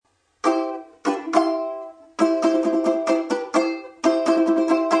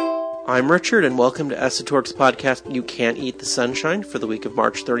I'm Richard, and welcome to Esotoric's podcast, You Can't Eat the Sunshine, for the week of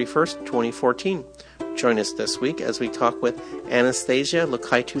March 31st, 2014. Join us this week as we talk with Anastasia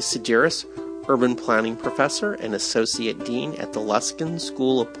Loukaitou-Sideris, Urban Planning Professor and Associate Dean at the Luskin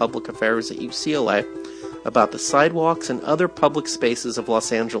School of Public Affairs at UCLA, about the sidewalks and other public spaces of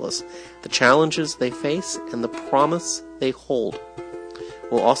Los Angeles, the challenges they face, and the promise they hold.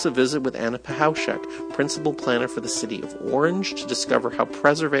 We'll also visit with Anna Pahoushek, Principal Planner for the City of Orange, to discover how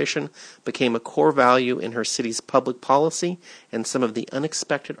preservation became a core value in her city's public policy and some of the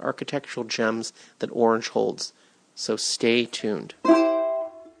unexpected architectural gems that Orange holds. So stay tuned.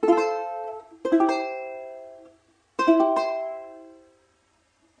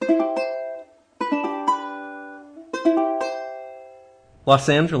 Los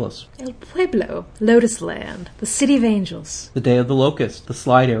Angeles. El Pueblo, Lotus Land, the City of Angels. The Day of the Locust, the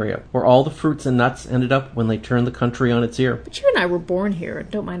slide area, where all the fruits and nuts ended up when they turned the country on its ear. But you and I were born here and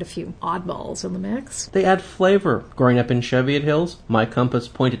don't mind a few oddballs in the mix. They add flavor. Growing up in Cheviot Hills, my compass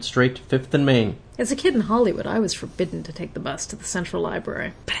pointed straight to 5th and Main. As a kid in Hollywood, I was forbidden to take the bus to the Central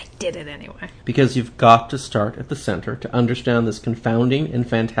Library, but I did it anyway. Because you've got to start at the center to understand this confounding and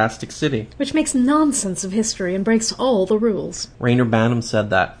fantastic city. Which makes nonsense of history and breaks all the rules. Rayner Banham said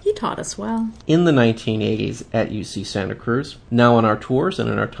that. He taught us well. In the 1980s at UC Santa Cruz. Now on our tours and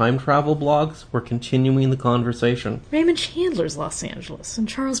in our time travel blogs, we're continuing the conversation. Raymond Chandler's Los Angeles and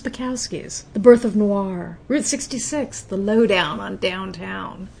Charles Bukowski's The Birth of Noir. Route 66, the lowdown on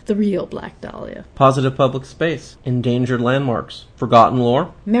downtown. The real Black Dahlia. Positive public space. Endangered landmarks. Forgotten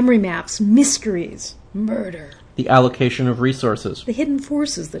lore. Memory maps. Mysteries. Murder. The allocation of resources. The hidden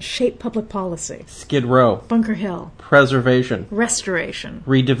forces that shape public policy. Skid Row. Bunker Hill. Preservation. Restoration.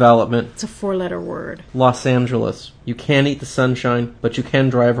 Redevelopment. It's a 4-letter word. Los Angeles. You can't eat the sunshine, but you can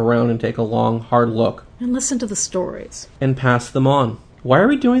drive around and take a long, hard look. And listen to the stories. And pass them on. Why are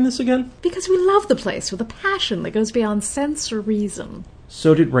we doing this again? Because we love the place with a passion that goes beyond sense or reason.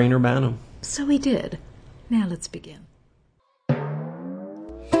 So did Rayner Banham. So he did. Now let's begin.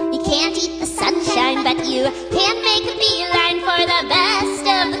 You can't eat the sunshine, but you can make a beeline for the best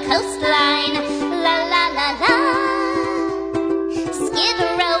of the coastline. La la la la. Skid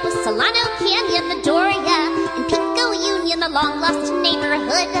Row, Solano Canyon, the Doria, and Pico Union, the long-lost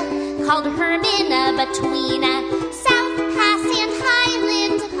neighborhood called Hermina, between South Pass and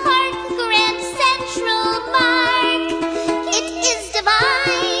Highland Park, Grand Central Park. It is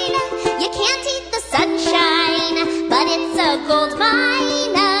divine. You can't eat the sunshine, but it's a gold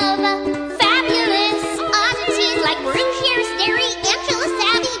mine of fabulous oddities like Brewshares Dairy, Angelus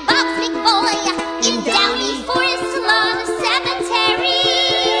Abbey, Bob's Big Boy, in Downey Forest Lawn Cemetery.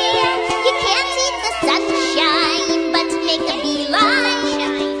 You can't eat the sunshine, but make a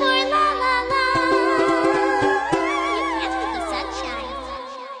beeline for la la la. You can't eat the sunshine.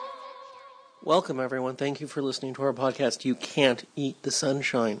 Welcome, everyone. Thank you for listening to our podcast, You Can't Eat the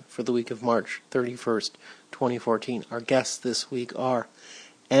Sunshine, for the week of March 31st, 2014. Our guests this week are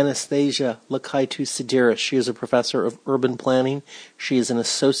Anastasia Loukaitou-Sideris. She is a professor of urban planning. She is an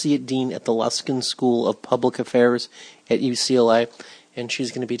associate dean at the Luskin School of Public Affairs at UCLA, and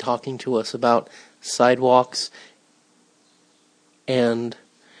she's going to be talking to us about sidewalks and,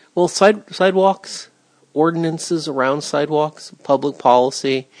 well, sidewalks, ordinances around sidewalks, public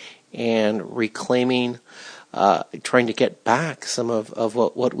policy, and reclaiming, trying to get back some of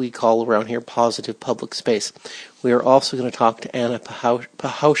what we call around here positive public space. We are also going to talk to Anna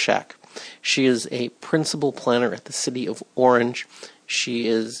Pahoushek. She is a principal planner at the City of Orange. She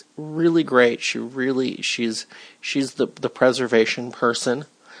is really great. She's the preservation person.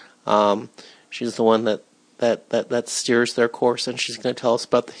 She's the one that steers their course, and she's going to tell us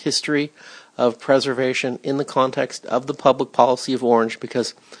about the history of preservation in the context of the public policy of Orange,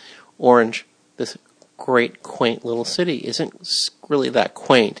 because Orange, this great, quaint little city, isn't really that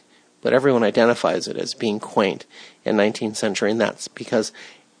quaint, but everyone identifies it as being quaint in 19th century, and that's because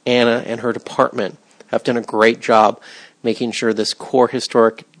Anna and her department have done a great job making sure this core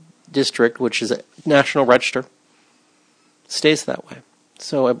historic district, which is a National Register, stays that way.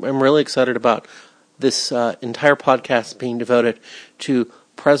 So I'm really excited about this entire podcast being devoted to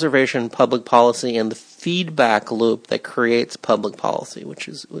preservation, public policy, and the feedback loop that creates public policy, which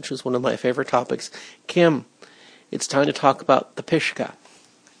is one of my favorite topics. Kim, it's time to talk about the Pishka.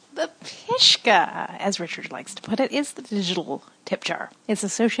 The Pishka, as Richard likes to put it, is the digital tip jar. It's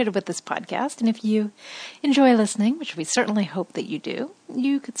associated with this podcast, and if you enjoy listening, which we certainly hope that you do,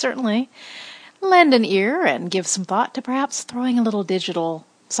 you could certainly lend an ear and give some thought to perhaps throwing a little digital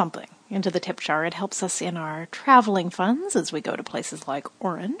something into the tip jar. It helps us in our traveling funds as we go to places like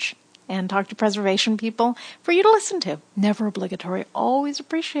Orange and talk to preservation people for you to listen to. Never obligatory, always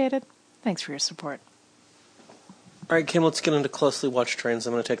appreciated. Thanks for your support. All right, Kim, let's get into closely watched trains.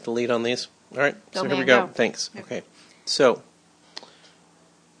 I'm going to take the lead on these. All right, so here we go. Thanks. Okay, so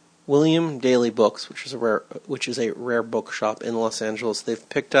William Daily Books, which is a rare bookshop in Los Angeles. They've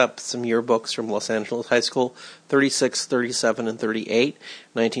picked up some yearbooks from Los Angeles High School, 36, 37, and 38.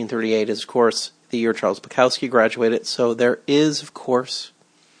 1938 is, of course, the year Charles Bukowski graduated. So there is, of course,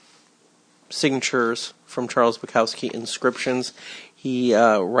 signatures from Charles Bukowski, inscriptions. He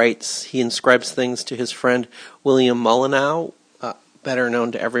inscribes things to his friend William Molyneux, better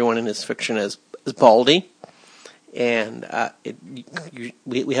known to everyone in his fiction as Baldy. And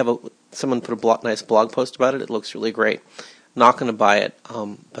we have someone put a nice blog post about it. It looks really great. Not going to buy it,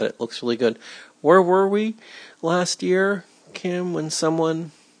 but it looks really good. Where were we last year, Kim, when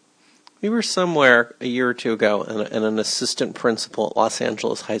we were somewhere a year or two ago, and an assistant principal at Los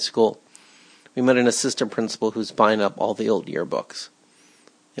Angeles High School. We met an assistant principal who's buying up all the old yearbooks.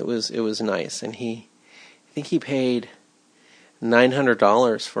 It was nice, and I think he paid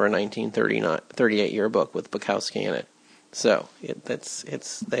 $900 for a 1938 yearbook with Bukowski in it. So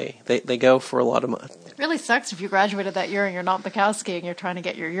they go for a lot of money. It really sucks if you graduated that year and you're not Bukowski and you're trying to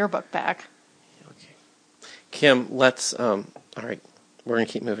get your yearbook back. Okay, Kim, let's all right. We're gonna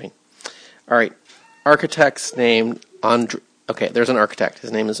keep moving. All right, architect's named Okay, there's an architect.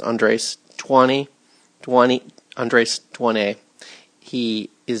 His name is Andres Duane. He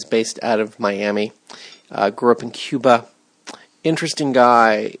is based out of Miami. Grew up in Cuba. Interesting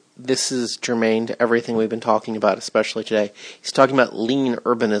guy. This is germane to everything we've been talking about, especially today. He's talking about lean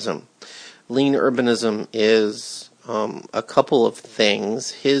urbanism. Lean urbanism is a couple of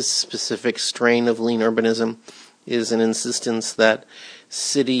things. His specific strain of lean urbanism is an insistence that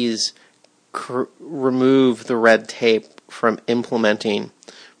cities remove the red tape from implementing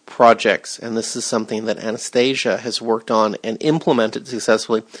projects, and this is something that Anastasia has worked on and implemented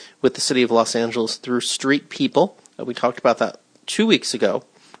successfully with the city of Los Angeles through Street People. We talked about that 2 weeks ago,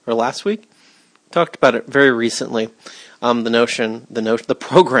 or last week. Talked about it very recently. The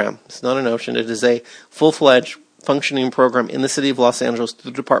program. It's not a notion. It is a full-fledged functioning program in the city of Los Angeles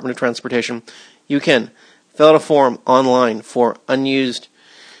through the Department of Transportation. You can fill out a form online for unused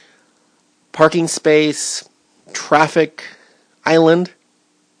parking space, traffic island.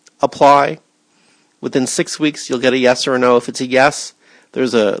 Apply. Within 6 weeks, you'll get a yes or a no. If it's a yes,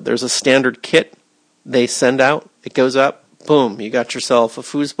 there's a standard kit they send out. It goes up. Boom. You got yourself a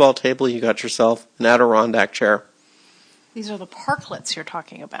foosball table. You got yourself an Adirondack chair. These are the parklets you're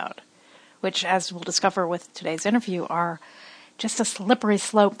talking about, which, as we'll discover with today's interview, are just a slippery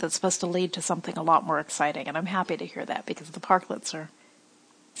slope that's supposed to lead to something a lot more exciting. And I'm happy to hear that because the parklets are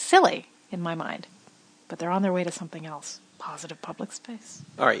silly in my mind, but they're on their way to something else. Positive public space.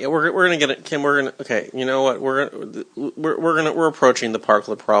 All right, yeah, we're gonna get it, Kim. Okay. You know what? We're approaching the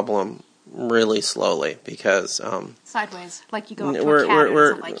parklet problem really slowly because sideways, like you go up to a cat. It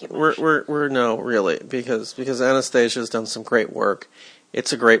doesn't like you much. We're no, really, because Anastasia's done some great work.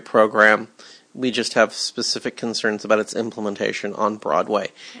 It's a great program. We just have specific concerns about its implementation on Broadway,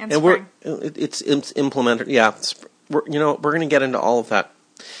 and it's implemented. Yeah, we're going to get into all of that.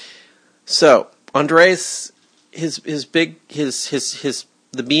 So Andres. The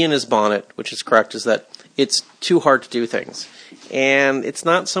bee in his bonnet, which is correct, is that it's too hard to do things. And it's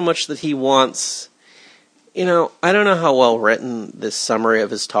not so much that he wants, I don't know how well written this summary of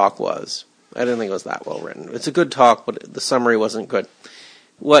his talk was. I didn't think it was that well written. It's a good talk, but the summary wasn't good.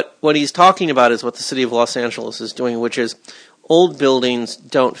 What he's talking about is what the city of Los Angeles is doing, which is old buildings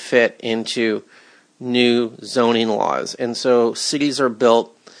don't fit into new zoning laws. And so cities are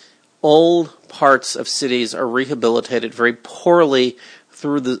built. Old parts of cities are rehabilitated very poorly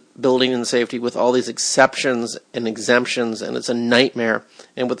through the building and safety with all these exceptions and exemptions, and it's a nightmare.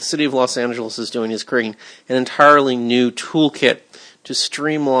 And what the city of Los Angeles is doing is creating an entirely new toolkit to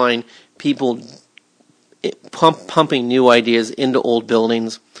streamline people pumping new ideas into old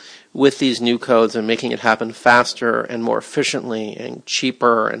buildings with these new codes and making it happen faster and more efficiently and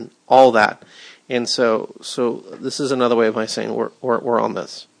cheaper and all that. And so this is another way of my saying we're on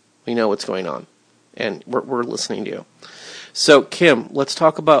this. We know what's going on, and we're listening to you. So, Kim, let's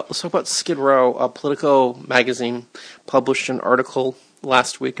talk about Skid Row. Politico magazine published an article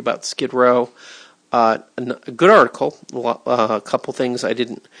last week about Skid Row. A good article. A couple things I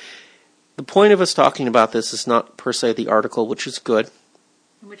didn't. The point of us talking about this is not per se the article, which is good.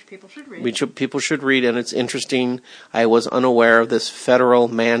 Which people should read. Which people should read, and it's interesting. I was unaware of this federal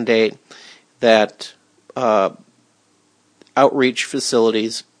mandate that outreach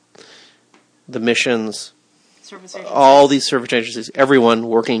facilities, the missions, all these service agencies, everyone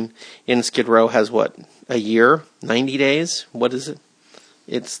working in Skid Row has what, a year, 90 days? What is it?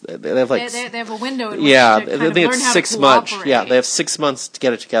 They have like they have a window. In yeah, which to I kind of think learn it's how 6 to months. cooperate. Yeah, they have 6 months to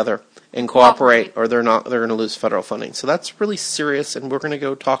get it together and cooperate, or they're going to lose federal funding. So that's really serious, and we're going to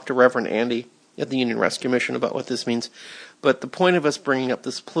go talk to Reverend Andy at the Union Rescue Mission about what this means. But the point of us bringing up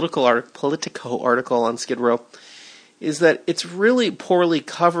this Politico article on Skid Row is that it's really poorly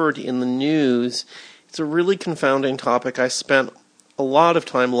covered in the news. It's a really confounding topic. I spent a lot of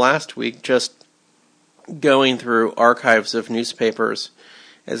time last week just going through archives of newspapers,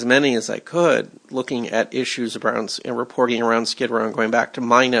 as many as I could, looking at issues around and reporting around Skid Row and going back to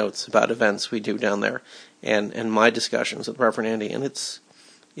my notes about events we do down there and my discussions with Reverend Andy. And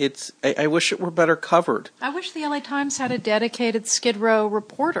I wish it were better covered. I wish the LA Times had a dedicated Skid Row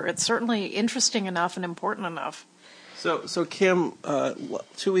reporter. It's certainly interesting enough and important enough. So Kim,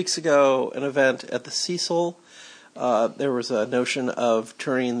 2 weeks ago, an event at the Cecil, there was a notion of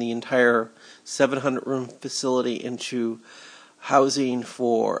turning the entire 700-room facility into housing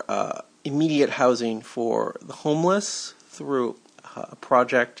for immediate housing for the homeless through a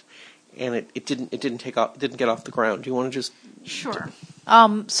project, and it didn't get off the ground. Do you want to just Sure.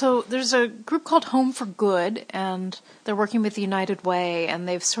 So there's a group called Home for Good, and they're working with the United Way, and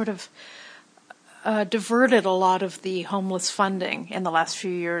they've sort of diverted a lot of the homeless funding in the last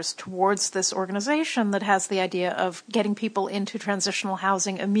few years towards this organization that has the idea of getting people into transitional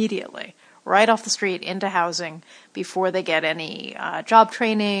housing immediately, right off the street into housing before they get any job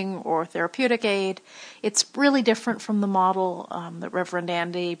training or therapeutic aid. It's really different from the model that Reverend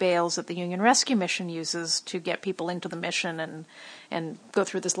Andy Bales at the Union Rescue Mission uses to get people into the mission and go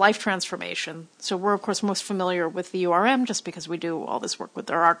through this life transformation. So we're, of course, most familiar with the URM just because we do all this work with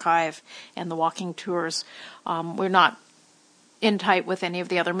their archive and the walking tours. We're not in tight with any of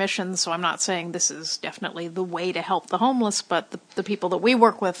the other missions, so I'm not saying this is definitely the way to help the homeless, but the people that we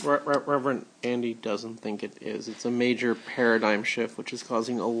work with... Reverend Andy doesn't think it is. It's a major paradigm shift, which is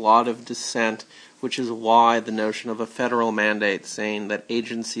causing a lot of dissent, which is why the notion of a federal mandate saying that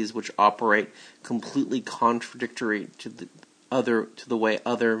agencies which operate completely contradictory to the way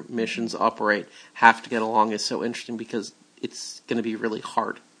other missions operate have to get along is so interesting, because it's going to be really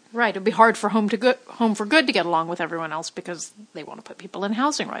hard. Right, it'd be hard for Home for Good to get along with everyone else because they want to put people in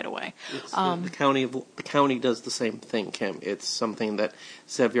housing right away. The county does the same thing, Kim. It's something that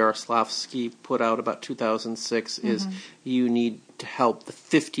Zev Yaroslavsky put out about 2006. Is you need to help the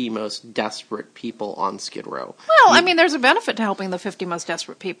 50 most desperate people on Skid Row. Well, I mean, there's a benefit to helping the 50 most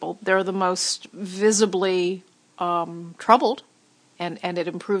desperate people. They're the most visibly troubled. And it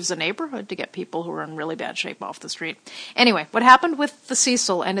improves the neighborhood to get people who are in really bad shape off the street. Anyway, what happened with the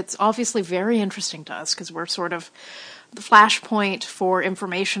Cecil, and it's obviously very interesting to us because we're sort of the flashpoint for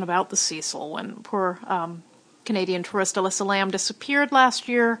information about the Cecil when poor Canadian tourist Alyssa Lamb disappeared last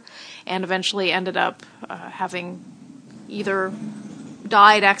year and eventually ended up having either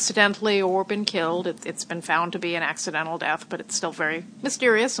died accidentally or been killed. It's been found to be an accidental death, but it's still very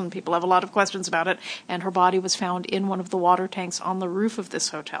mysterious, and people have a lot of questions about it. And her body was found in one of the water tanks on the roof of this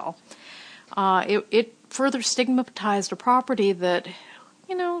hotel. It further stigmatized a property that,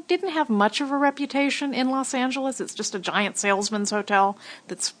 didn't have much of a reputation in Los Angeles. It's just a giant salesman's hotel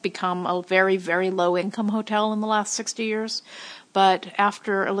that's become a very, very low-income hotel in the last 60 years. But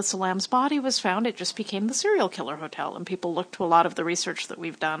after Alyssa Lamb's body was found, it just became the serial killer hotel, and people looked to a lot of the research that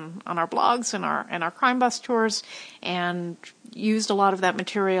we've done on our blogs and our crime bus tours, and used a lot of that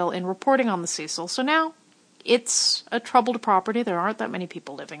material in reporting on the Cecil. So now it's a troubled property. There aren't that many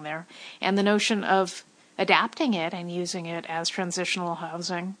people living there, and the notion of adapting it and using it as transitional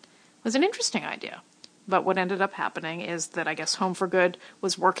housing was an interesting idea. But what ended up happening is that I guess Home for Good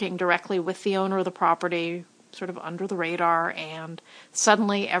was working directly with the owner of the property, sort of under the radar, and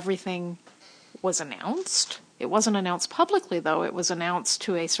suddenly everything was announced. It wasn't announced publicly, though. It was announced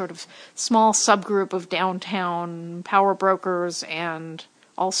to a sort of small subgroup of downtown power brokers, and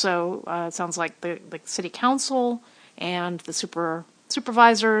also it sounds like the city council and the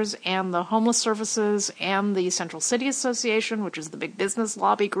supervisors and the homeless services and the Central City Association, which is the big business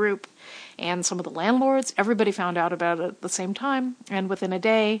lobby group, and some of the landlords. Everybody found out about it at the same time, and within a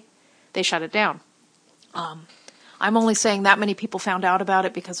day, they shut it down. I'm only saying that many people found out about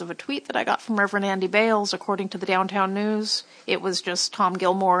it because of a tweet that I got from Reverend Andy Bales. According to the Downtown News, it was just Tom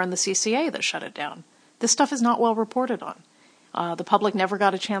Gilmore and the CCA that shut it down. This stuff is not well reported on. The public never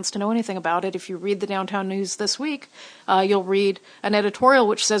got a chance to know anything about it. If you read the Downtown News this week, you'll read an editorial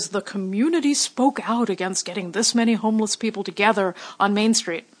which says the community spoke out against getting this many homeless people together on Main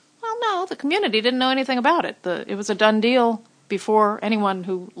Street. Well, no, the community didn't know anything about it. It was a done deal before anyone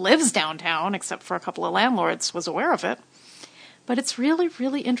who lives downtown, except for a couple of landlords, was aware of it. But it's really,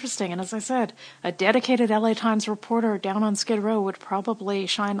 really interesting. And as I said, a dedicated LA Times reporter down on Skid Row would probably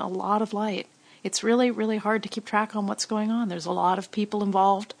shine a lot of light. It's really, really hard to keep track on what's going on. There's a lot of people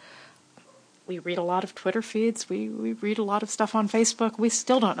involved. We read a lot of Twitter feeds. We read a lot of stuff on Facebook. We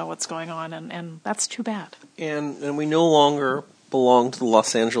still don't know what's going on, and that's too bad. And we no longer belong to the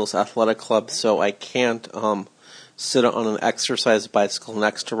Los Angeles Athletic Club, so I can't sit on an exercise bicycle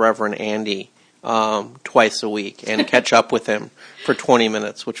next to Reverend Andy twice a week and catch up with him for 20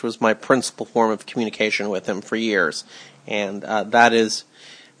 minutes, which was my principal form of communication with him for years. And that is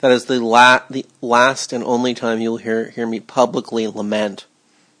the last and only time you'll hear me publicly lament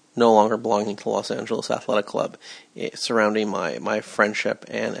no longer belonging to Los Angeles Athletic Club, surrounding my friendship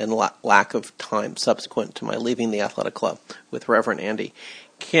and lack of time subsequent to my leaving the athletic club with Reverend Andy.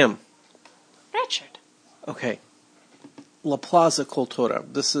 Kim. Richard. Okay. La Plaza Cultura.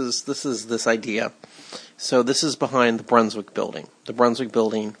 This is this idea. So this is behind the Brunswick Building. The Brunswick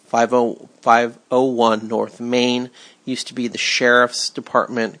Building, 501 North Main, used to be the Sheriff's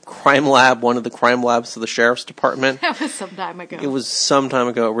Department crime lab, one of the crime labs of the Sheriff's Department. That was some time ago. It was some time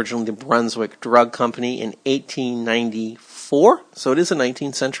ago, originally the Brunswick Drug Company in 1894, so it is a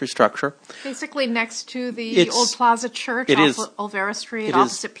 19th century structure. Basically next to the old Plaza Church off Olvera Street,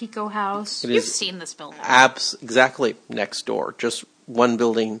 opposite Pico House. You've seen this building. Exactly, next door, just one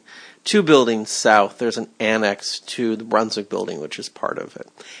building. 2 buildings south, there's an annex to the Brunswick Building, which is part of it.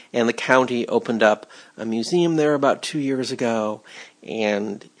 And the county opened up a museum there about 2 years ago,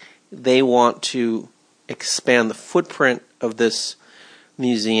 and they want to expand the footprint of this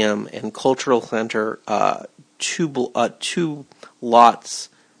museum and cultural center 2 lots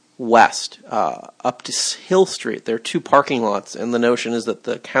west, up to Hill Street. There are 2 parking lots, and the notion is that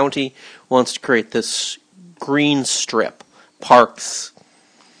the county wants to create this green strip, parks,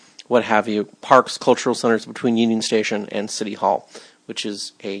 what have you, parks, cultural centers between Union Station and City Hall, which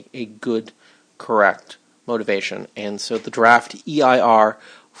is a good, correct motivation. And so the draft EIR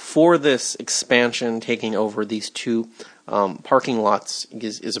for this expansion, taking over these 2 parking lots,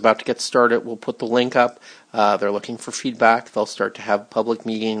 is about to get started. We'll put the link up. They're looking for feedback. They'll start to have public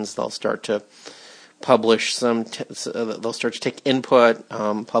meetings. They'll start to publish they'll start to take input.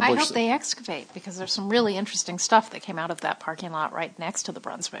 I hope they excavate, because there's some really interesting stuff that came out of that parking lot right next to the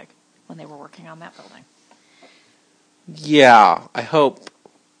Brunswick when they were working on that building. Yeah, I hope.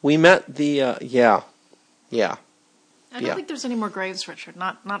 We met the, yeah. I don't think there's any more graves, Richard,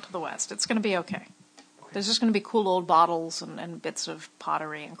 not to the west. It's going to be okay. There's just going to be cool old bottles and bits of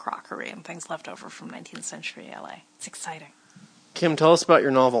pottery and crockery and things left over from 19th century LA. It's exciting. Kim, tell us about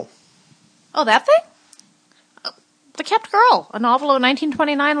your novel. Oh, that thing? The Kept Girl, a novel of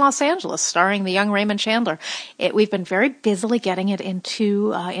 1929 Los Angeles, starring the young Raymond Chandler. We've been very busily getting it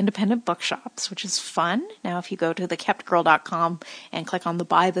into independent bookshops, which is fun. Now, if you go to thekeptgirl.com and click on the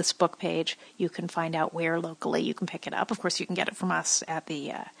Buy This Book page, you can find out where locally you can pick it up. Of course, you can get it from us at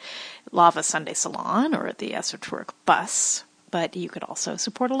the Lava Sunday Salon or at the Esoteric Bus, but you could also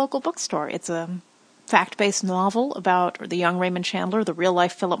support a local bookstore. It's a fact-based novel about the young Raymond Chandler, the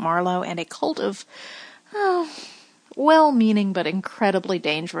real-life Philip Marlowe, and a cult of well-meaning but incredibly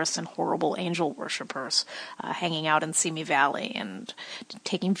dangerous and horrible angel worshippers hanging out in Simi Valley and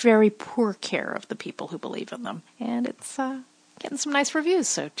taking very poor care of the people who believe in them. And it's getting some nice reviews,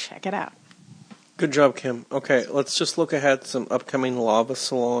 so check it out. Good job, Kim. Okay, let's just look ahead some upcoming lava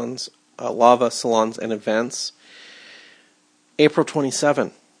salons and events. April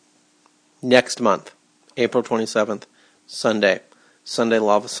 27th, next month, April 27th, Sunday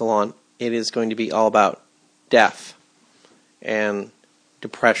Lava Salon. It is going to be all about death and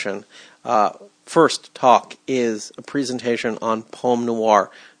depression. First talk is a presentation on poem noir.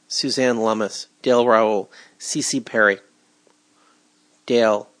 Suzanne Lummis, Dale Raoul, Cece Perry.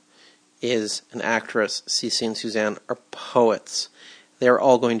 Dale is an actress. Cece and Suzanne are poets. They're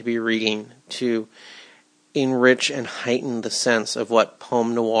all going to be reading to enrich and heighten the sense of what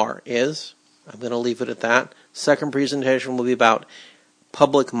poem noir is. I'm going to leave it at that. Second presentation will be about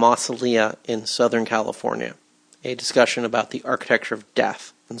public mausolea in Southern California, a discussion about the architecture of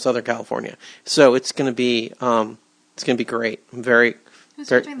death in Southern California. So it's going to be great. I'm Who's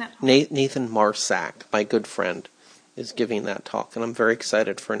giving that talk? Nathan Marsack, my good friend, is giving that talk, and I'm very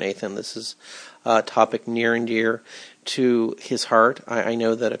excited for Nathan. This is a topic near and dear to his heart. I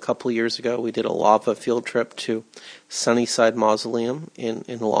know that a couple years ago we did a lava field trip to Sunnyside Mausoleum in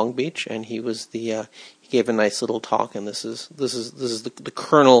Long Beach, and he gave a nice little talk, and this is the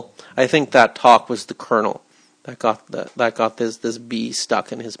kernel. I think that talk was the kernel that got this bee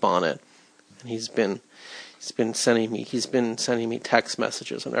stuck in his bonnet, and he's been He's been sending me text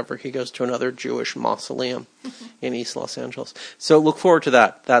messages whenever he goes to another Jewish mausoleum in East Los Angeles. So look forward to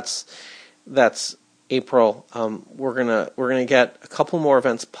that. That's April. We're gonna get a couple more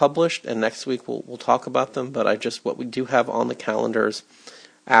events published, and next week we'll talk about them. But what we do have on the calendars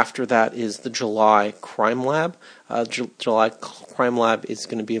after that is the July Crime Lab. July Crime Lab is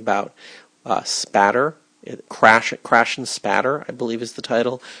going to be about spatter. Crash and Spatter, I believe, is the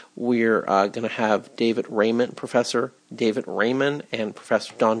title. We're going to have Professor David Raymond and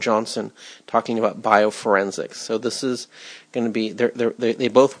Professor Don Johnson talking about bioforensics. So this is going to be, they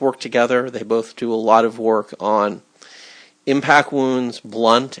both work together. They both do a lot of work on impact wounds,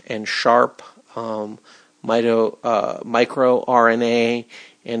 blunt and sharp, microRNA,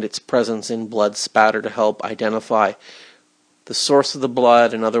 and its presence in blood spatter to help identify the source of the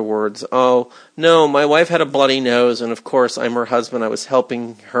blood. In other words, oh, no, my wife had a bloody nose, and of course I'm her husband. I was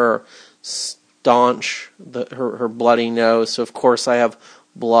helping her staunch her bloody nose, so of course I have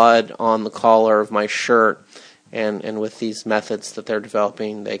blood on the collar of my shirt. And with these methods that they're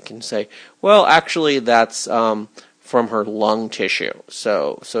developing, they can say, well, actually that's from her lung tissue.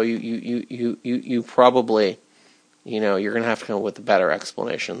 So you probably, you're going to have to come up with a better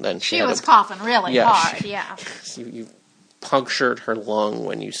explanation than she was coughing really hard. Yeah. You punctured her lung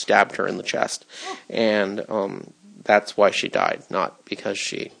when you stabbed her in the chest, and that's why she died, not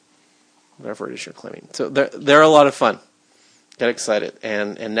because whatever it is you're claiming. So they're a lot of fun. Get excited,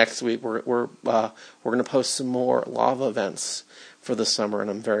 and next week we're going to post some more lava events for the summer,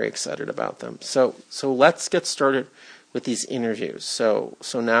 and I'm very excited about them. So let's get started with these interviews. So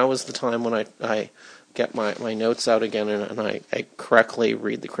now is the time when I get my notes out again, and I correctly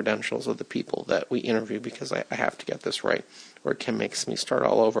read the credentials of the people that we interview, because I have to get this right, or Kim makes me start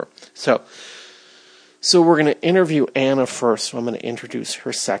all over. So we're going to interview Anna first, so I'm going to introduce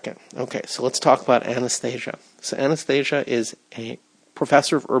her second. Okay, so let's talk about Anastasia. So Anastasia is a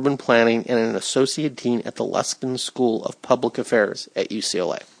professor of urban planning and an associate dean at the Luskin School of Public Affairs at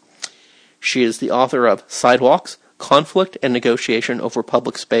UCLA. She is the author of Sidewalks, Conflict and Negotiation Over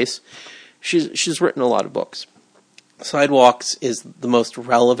Public Space. She's written a lot of books. Sidewalks is the most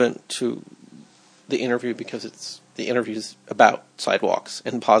relevant to the interview because the interview's about sidewalks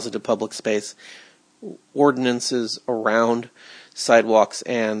and positive public space, ordinances around sidewalks,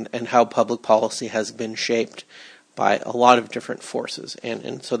 and how public policy has been shaped by a lot of different forces.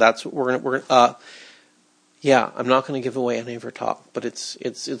 And so that's what we're I'm not going to give away any of her talk, but it's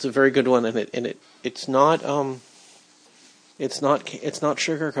a very good one, and it's not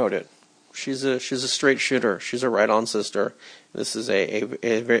sugar-coated. She's a straight shooter. She's a right-on sister. This is a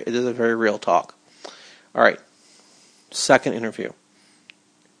very real talk. All right, second interview,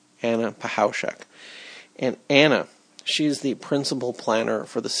 Anna Pachowczak. And Anna, she's the principal planner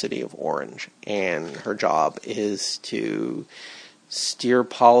for the city of Orange, and her job is to steer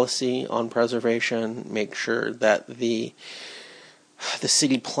policy on preservation, make sure that the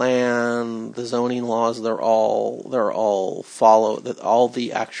city plan, the zoning laws, they're all followed, that all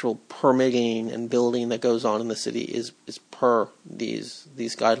the actual permitting and building that goes on in the city is per these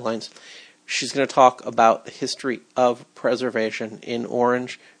guidelines. She's going to talk about the history of preservation in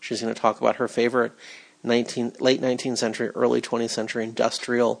Orange. She's going to talk about her favorite late 19th century, early 20th century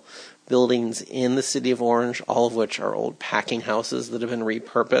industrial buildings in the city of Orange, all of which are old packing houses that have been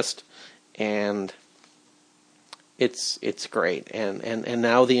repurposed, and it's great. And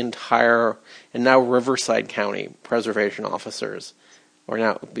now now Riverside County preservation officers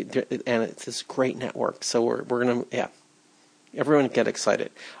and it's this great network. So we're gonna everyone get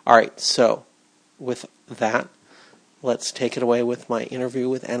excited. All right, so with that, let's take it away with my interview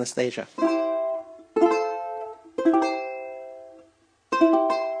with Anastasia.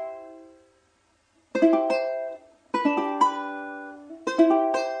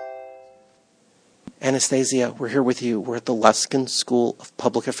 Anastasia, we're here with you. We're at the Luskin School of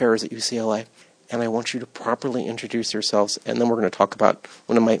Public Affairs at UCLA, and I want you to properly introduce yourselves, and then we're going to talk about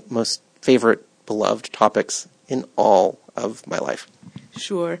one of my most favorite, beloved topics in all of my life.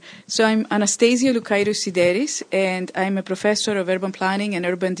 Sure. So I'm Anastasia Loukaitou-Sideris, and I'm a professor of urban planning and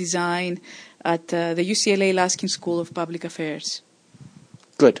urban design at the UCLA Luskin School of Public Affairs.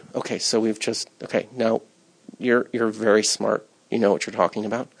 Good. Okay, so now you're very smart. You know what you're talking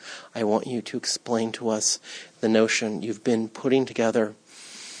about. I want you to explain to us the notion you've been putting together.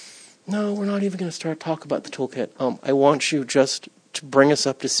 No, we're not even going to start talk about the toolkit. I want you just to bring us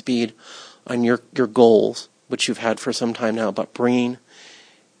up to speed on your goals, which you've had for some time now, about bringing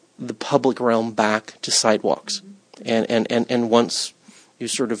the public realm back to sidewalks. And once you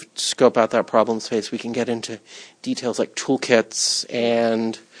sort of scope out that problem space, we can get into details like toolkits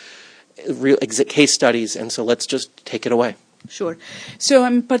and real case studies, and so let's just take it away. Sure. So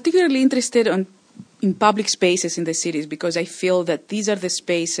I'm particularly interested in public spaces in the cities because I feel that these are the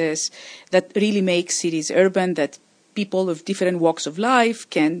spaces that really make cities urban, that people of different walks of life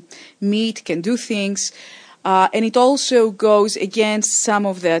can meet, can do things. And it also goes against some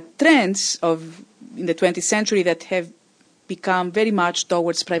of the trends in the 20th century that have become very much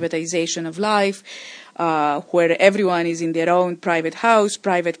towards privatization of life, where everyone is in their own private house,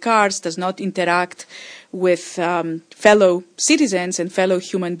 private cars, does not interact with fellow citizens and fellow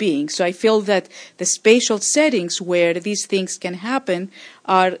human beings. So I feel that the spatial settings where these things can happen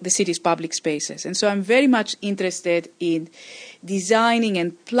are the city's public spaces. And so I'm very much interested in designing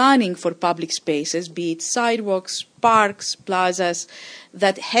and planning for public spaces, be it sidewalks, parks, plazas,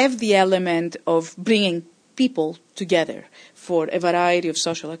 that have the element of bringing people together for a variety of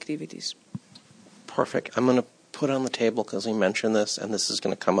social activities. Perfect. I'm going to put on the table, because we mentioned this, and this is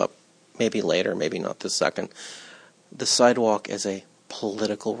going to come up maybe later, maybe not this second, the sidewalk as a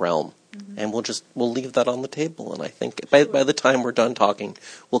political realm. Mm-hmm. And we'll leave that on the table, and I think by the time we're done talking,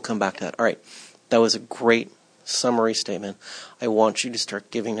 we'll come back to that. All right. That was a great summary statement. I want you to start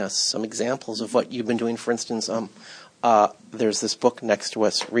giving us some examples of what you've been doing. For instance, there's this book next to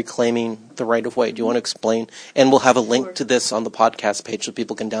us, Reclaiming the Right of Way. Do you want to explain? And we'll have a link to this on the podcast page so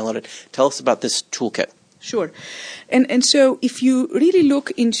people can download it. Tell us about this toolkit. Sure. And so if you really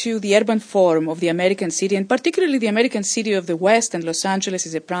look into the urban form of the American city, and particularly the American city of the West, and Los Angeles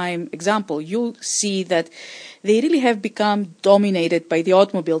is a prime example, you'll see that they really have become dominated by the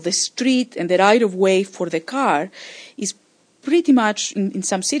automobile. The street and the right of way for the car is pretty much, in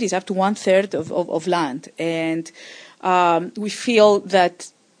some cities, up to 1/3 of land. And I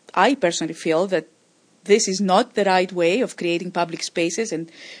personally feel that this is not the right way of creating public spaces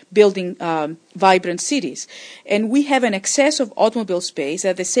and building vibrant cities. And we have an excess of automobile space.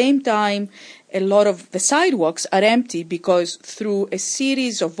 At the same time, a lot of the sidewalks are empty because through a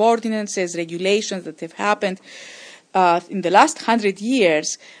series of ordinances, regulations that have happened in the last 100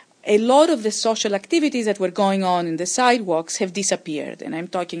 years, a lot of the social activities that were going on in the sidewalks have disappeared. And I'm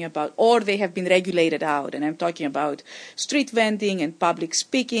talking about, or they have been regulated out. And I'm talking about street vending and public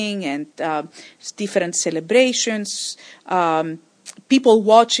speaking and different celebrations, people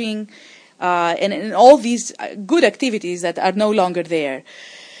watching, and all these good activities that are no longer there.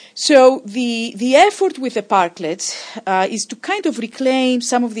 So the effort with the parklets is to kind of reclaim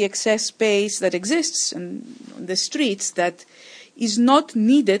some of the excess space that exists on the streets that is not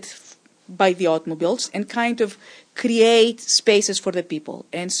needed by the automobiles and kind of create spaces for the people.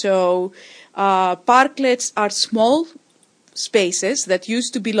 And so parklets are small spaces that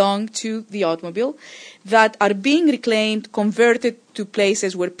used to belong to the automobile that are being reclaimed, converted to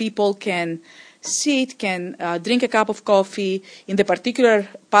places where people can sit, can drink a cup of coffee. In the particular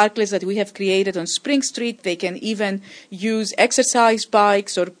parklets that we have created on Spring Street, they can even use exercise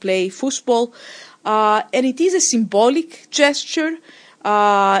bikes or play football. And it is a symbolic gesture,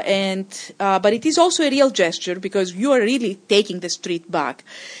 but it is also a real gesture because you are really taking the street back.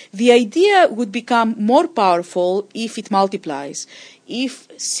 The idea would become more powerful if it multiplies. If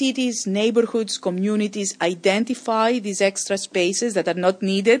cities, neighborhoods, communities identify these extra spaces that are not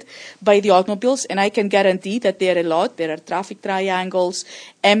needed by the automobiles, and I can guarantee that there are a lot. There are traffic triangles,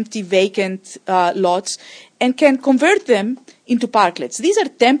 empty, vacant lots, and can convert them into parklets. These are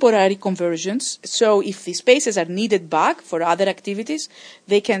temporary conversions, so if the spaces are needed back for other activities,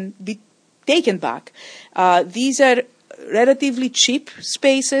 they can be taken back. These are relatively cheap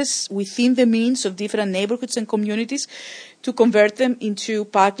spaces within the means of different neighborhoods and communities to convert them into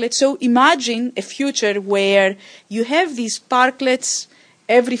parklets. So imagine a future where you have these parklets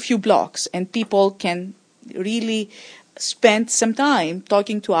every few blocks and people can really spend some time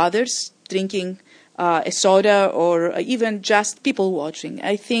talking to others, drinking a soda, or even just people watching.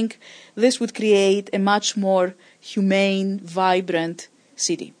 I think this would create a much more humane, vibrant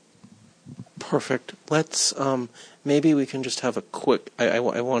city. Perfect. Let's maybe we can just have a quick. I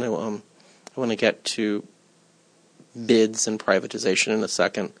want to get to bids and privatization in a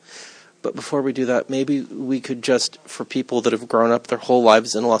second, but before we do that, maybe we could just, for people that have grown up their whole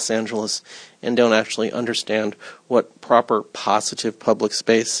lives in Los Angeles and don't actually understand what proper positive public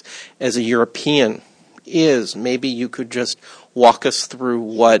space as a European is, maybe you could just walk us through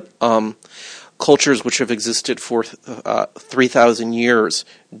what cultures which have existed for 3,000 years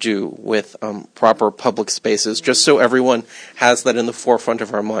do with proper public spaces, just so everyone has that in the forefront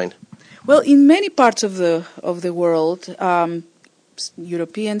of our mind. Well, in many parts of the world,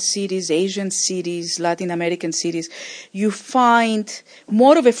 European cities, Asian cities, Latin American cities, you find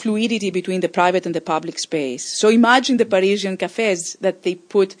more of a fluidity between the private and the public space. So imagine the Parisian cafes that they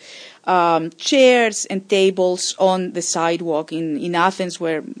put chairs and tables on the sidewalk. In Athens,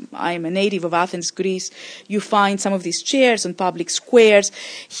 where I'm a native of Athens, Greece, you find some of these chairs on public squares.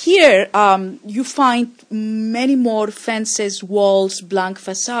 Here, you find many more fences, walls, blank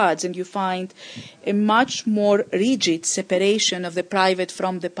facades, and you find a much more rigid separation of the private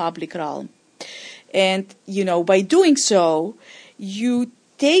from the public realm. And, by doing so, you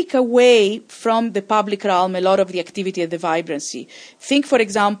take away from the public realm a lot of the activity and the vibrancy. Think, for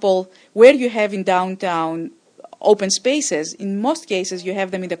example, where you have in downtown open spaces. In most cases, you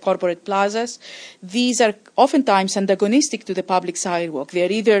have them in the corporate plazas. These are oftentimes antagonistic to the public sidewalk.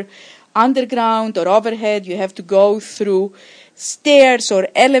 They're either underground or overhead. You have to go through stairs or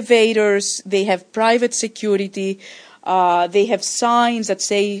elevators. They have private security. They have signs that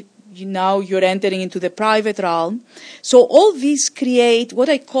say, now you're entering into the private realm. So all these create what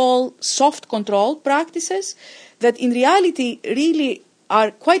I call soft control practices that in reality really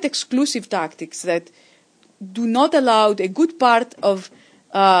are quite exclusive tactics that do not allow a good part of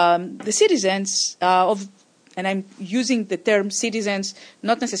the citizens and I'm using the term citizens,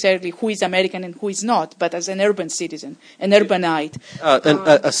 not necessarily who is American and who is not, but as an urban citizen, an urbanite.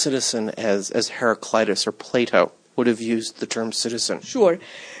 A citizen as Heraclitus or Plato would have used the term citizen. Sure.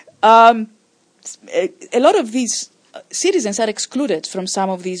 A lot of these citizens are excluded from some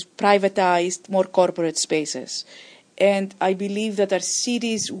of these privatized, more corporate spaces. And I believe that our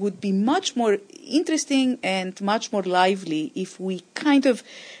cities would be much more interesting and much more lively if we kind of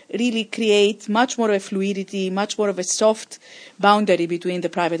really create much more of a fluidity, much more of a soft boundary between the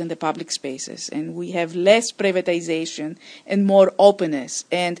private and the public spaces. And we have less privatization and more openness.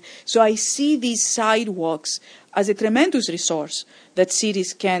 And so I see these sidewalks as a tremendous resource that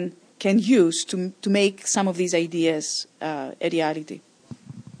cities can use to make some of these ideas a reality.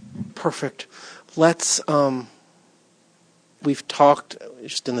 Perfect. Let's. We've talked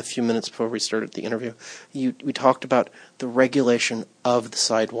just in the few minutes before we started the interview. We talked about the regulation of the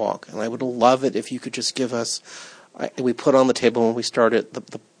sidewalk, and I would love it if you could just give us. We put on the table when we started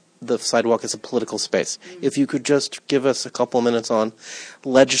the sidewalk as a political space. Mm-hmm. If you could just give us a couple of minutes on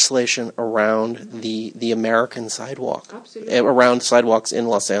legislation around the American sidewalk. Absolutely. Around sidewalks in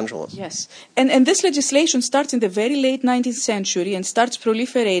Los Angeles. Yes. And this legislation starts in the very late 19th century and starts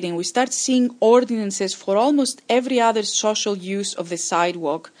proliferating. We start seeing ordinances for almost every other social use of the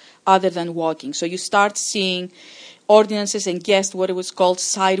sidewalk other than walking. So you start seeing ordinances against what it was called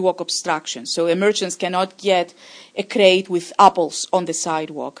sidewalk obstruction. So merchants cannot get a crate with apples on the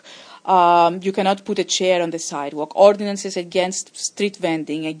sidewalk. You cannot put a chair on the sidewalk. Ordinances against street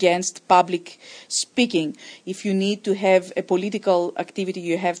vending, against public speaking. If you need to have a political activity,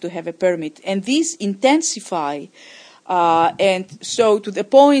 you have to have a permit. And these intensify. And so to the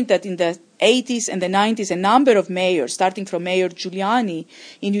point that in the 80s and the 90s, a number of mayors, starting from Mayor Giuliani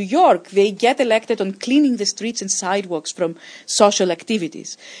in New York, they get elected on cleaning the streets and sidewalks from social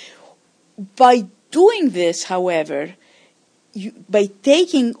activities. By doing this, however, by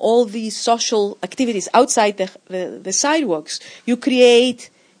taking all these social activities outside the sidewalks, you create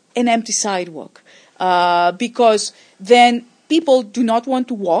an empty sidewalk because then people do not want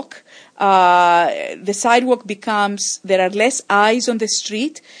to walk. The sidewalk becomes, there are less eyes on the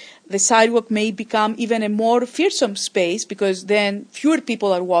street. The sidewalk may become even a more fearsome space because then fewer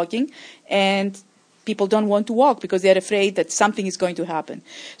people are walking and people don't want to walk because they're afraid that something is going to happen.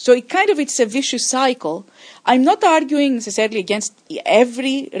 So it's a vicious cycle. I'm not arguing necessarily against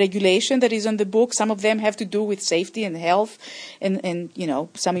every regulation that is on the book. Some of them have to do with safety and health and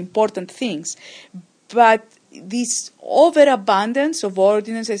some important things. But this overabundance of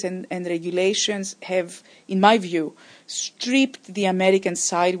ordinances and regulations have, in my view, stripped the American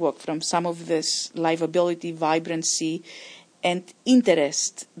sidewalk from some of this livability, vibrancy, and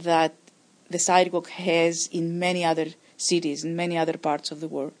interest that the sidewalk has in many other cities, in many other parts of the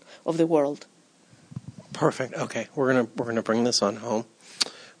world. Perfect. Okay, we're gonna bring this on home.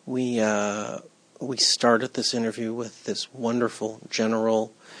 We started this interview with this wonderful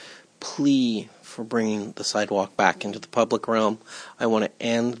general plea for bringing the sidewalk back into the public realm. I want to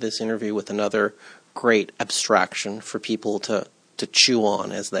end this interview with another great abstraction for people to chew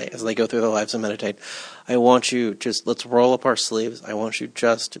on as they go through their lives and meditate. I want you let's roll up our sleeves. I want you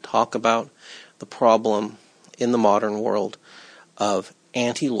just to talk about the problem in the modern world of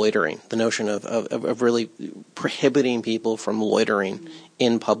anti-loitering, the notion of really prohibiting people from loitering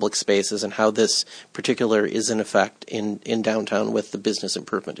in public spaces, and how this particular is in effect in downtown with the business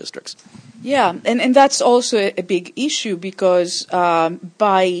improvement districts. Yeah, and that's also a big issue because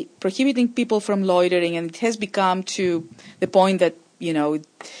by prohibiting people from loitering, and it has become to the point that,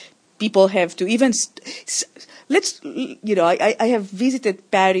 people have to even I have visited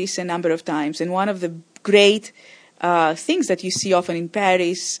Paris a number of times, and one of the great things that you see often in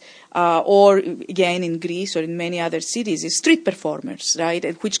Paris or again in Greece or in many other cities is street performers, right?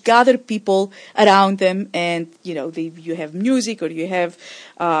 Which gather people around them, and you have music or you have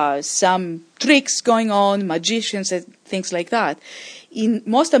some tricks going on, magicians and things like that. In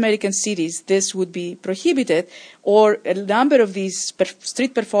most American cities, this would be prohibited, or a number of these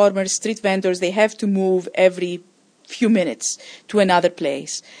street performers, street vendors, they have to move every few minutes to another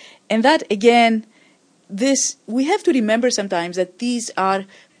place. And that, again, we have to remember sometimes that these are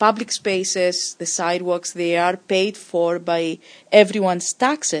public spaces, the sidewalks, they are paid for by everyone's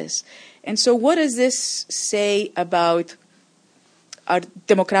taxes. And so what does this say about our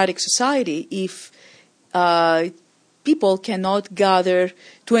democratic society if people cannot gather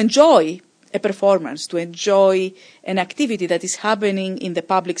to enjoy a performance, to enjoy an activity that is happening in the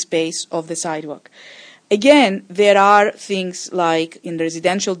public space of the sidewalk? Again, there are things like in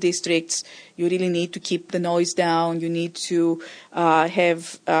residential districts, you really need to keep the noise down. You need to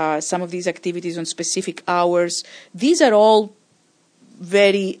have some of these activities on specific hours. These are all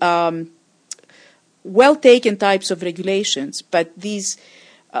very well-taken types of regulations, but these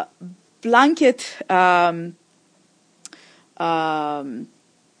blanket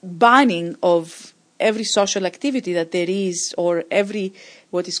banning of every social activity that there is, or every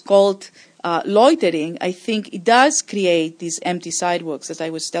what is called loitering, I think it does create these empty sidewalks that I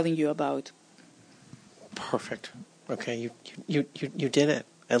was telling you about. Perfect. Okay, you did it.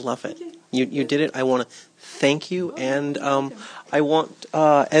 I love it. Okay. You did it. I want to thank you, and I want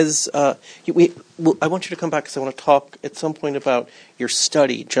I want you to come back because I want to talk at some point about your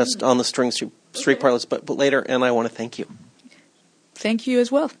study just on the street parlors, but later. And I want to thank you. Thank you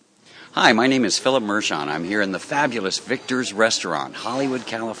as well. Hi, my name is Philip Mershon. I'm here in the fabulous Victor's Restaurant, Hollywood,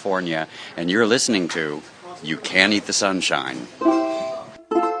 California, and you're listening to You Can't Eat the Sunshine.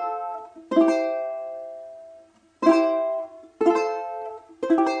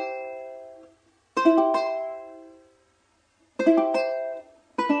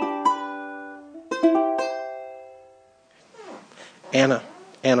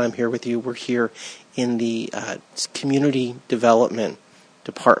 Anna, I'm here with you. We're here in the Community Development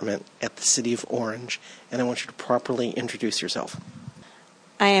Department at the City of Orange, and I want you to properly introduce yourself.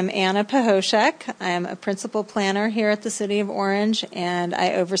 I am Anna Pahoshek. I am a principal planner here at the City of Orange, and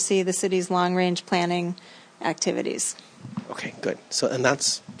I oversee the city's long-range planning activities. Okay, good. So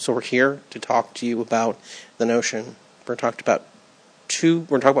we're here to talk to you about the notion. We're talking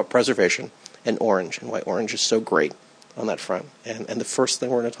about preservation and Orange, and why Orange is so great on that front. And the first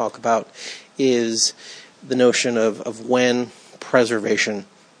thing we're going to talk about is the notion of when preservation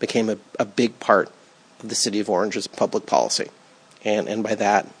became a big part of the City of Orange's public policy. And by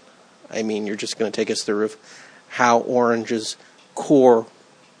that, I mean you're just going to take us through how Orange's core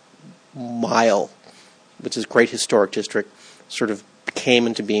mile, which is a great historic district, sort of came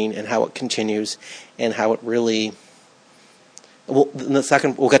into being, and how it continues, and how it really... Well, in the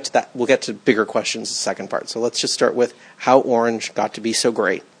second, we'll get to that. We'll get to bigger questions in the second part. So let's just start with how Orange got to be so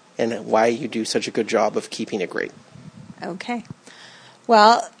great, and why you do such a good job of keeping it great. Okay.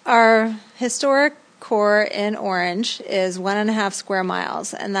 Well, our historic core in Orange is 1.5 square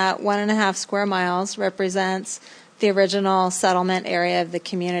miles, and that 1.5 square miles represents the original settlement area of the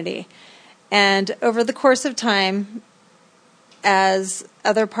community. And over the course of time, as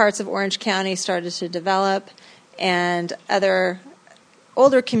other parts of Orange County started to develop, and other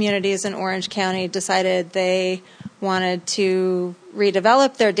older communities in Orange County decided they wanted to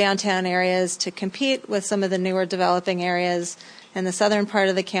redevelop their downtown areas to compete with some of the newer developing areas in the southern part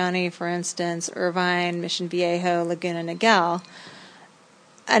of the county, for instance, Irvine, Mission Viejo, Laguna Niguel.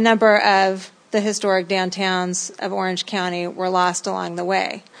 A number of the historic downtowns of Orange County were lost along the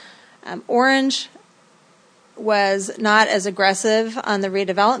way. Orange was not as aggressive on the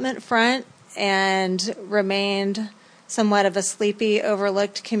redevelopment front and remained somewhat of a sleepy,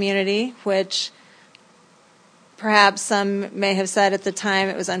 overlooked community, which perhaps some may have said at the time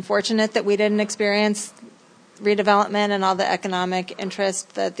it was unfortunate that we didn't experience redevelopment and all the economic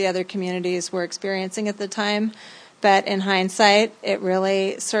interest that the other communities were experiencing at the time. But in hindsight, it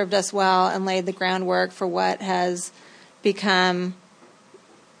really served us well and laid the groundwork for what has become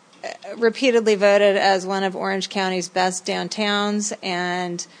repeatedly voted as one of Orange County's best downtowns,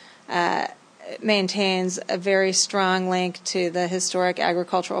 and maintains a very strong link to the historic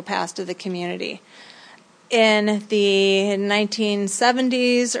agricultural past of the community. In the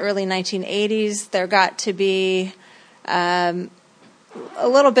 1970s, early 1980s, there got to be a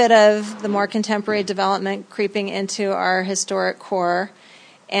little bit of the more contemporary development creeping into our historic core,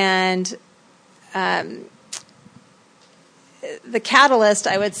 And the catalyst,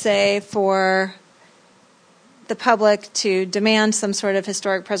 I would say, for the public to demand some sort of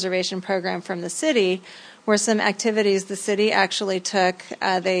historic preservation program from the city were some activities the city actually took.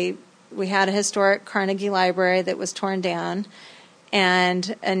 We had a historic Carnegie Library that was torn down,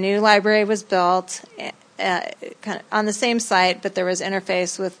 and a new library was built kind of on the same site, but there was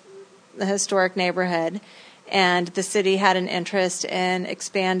interface with the historic neighborhood, and the city had an interest in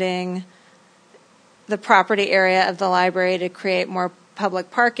expanding the property area of the library to create more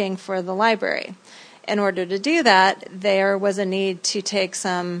public parking for the library. In order to do that, there was a need to take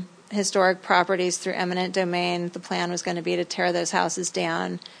some historic properties through eminent domain. The plan was going to be to tear those houses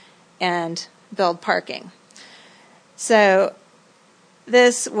down and build parking. So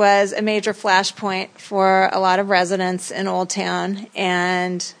this was a major flashpoint for a lot of residents in Old Town,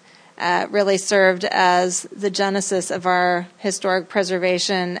 and really served as the genesis of our historic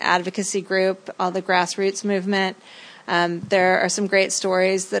preservation advocacy group, all the grassroots movement. There are some great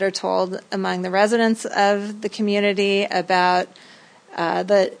stories that are told among the residents of the community about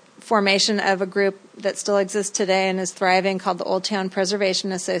the formation of a group that still exists today and is thriving called the Old Town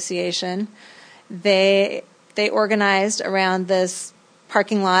Preservation Association. They organized around this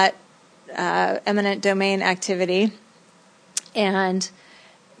parking lot eminent domain activity and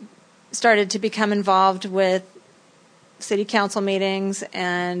started to become involved with city council meetings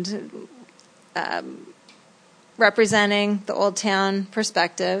and representing the Old Town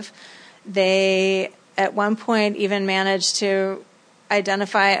perspective. They, at one point, even managed to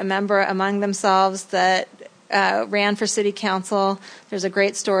identify a member among themselves that ran for city council. There's a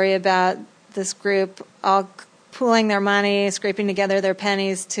great story about this group all pooling their money, scraping together their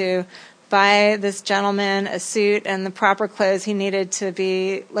pennies to buy this gentleman a suit and the proper clothes he needed to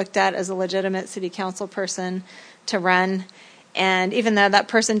be looked at as a legitimate city council person to run. And even though that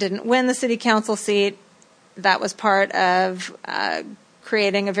person didn't win the city council seat, that was part of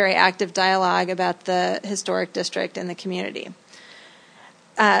creating a very active dialogue about the historic district and the community.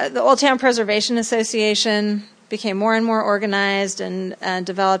 The Old Town Preservation Association became more and more organized and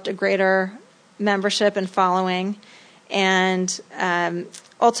developed a greater membership and following, and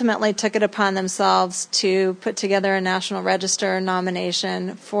ultimately took it upon themselves to put together a National Register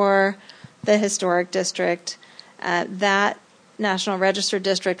nomination for the historic district. That National Register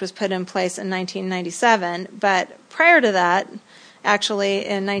district was put in place in 1997, but prior to that, actually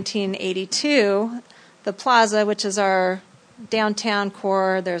in 1982, the plaza, which is our downtown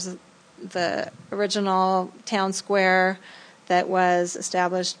core, there's the original town square that was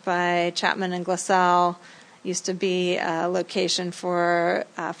established by Chapman and Glassell, used to be a location for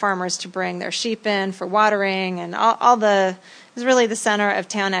farmers to bring their sheep in for watering, and it was really the center of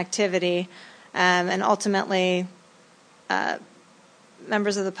town activity. And ultimately,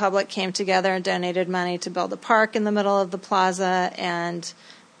 members of the public came together and donated money to build a park in the middle of the plaza, and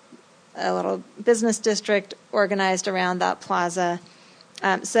a little business district organized around that plaza.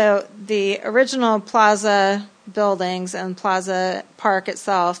 So the original plaza buildings and plaza park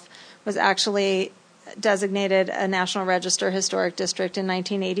itself was actually designated a National Register Historic District in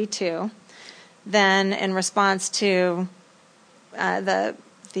 1982. Then, in response to the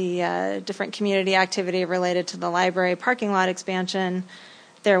different community activity related to the library parking lot expansion,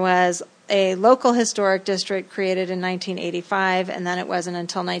 there was a local historic district created in 1985, and then it wasn't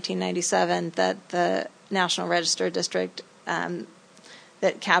until 1997 that the National Register District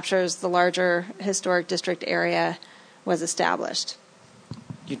that captures the larger historic district area was established.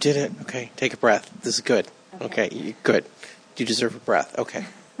 You did it. Okay, take a breath. This is good. Okay, good. You deserve a breath. Okay.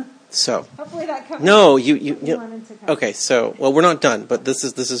 So hopefully that covers. No, you okay. So we're not done, but this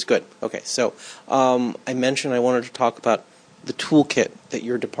is good. Okay. So I mentioned I wanted to talk about the toolkit that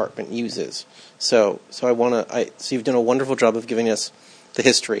your department uses. So you've done a wonderful job of giving us the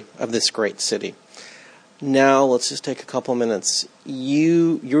history of this great city. Now let's just take a couple minutes.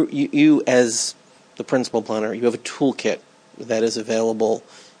 You as the principal planner, you have a toolkit that is available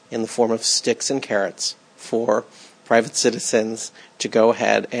in the form of sticks and carrots for private citizens to go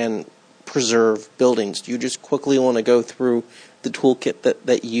ahead and preserve buildings. Do you just quickly want to go through the toolkit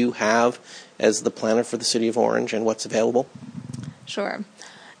that you have as the planner for the City of Orange and what's available? Sure.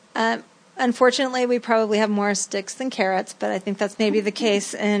 Unfortunately, we probably have more sticks than carrots, but I think that's maybe the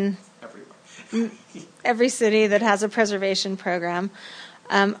case in every city that has a preservation program.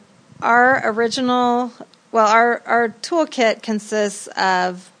 Our toolkit consists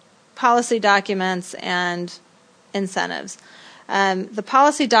of policy documents and incentives. The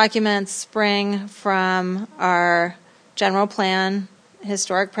policy documents spring from our general plan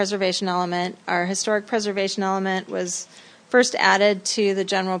historic preservation element. Our historic preservation element was first added to the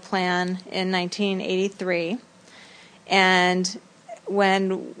general plan in 1983. And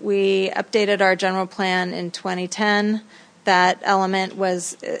when we updated our general plan in 2010, that element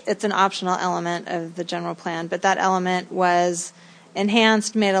it's an optional element of the general plan, but that element was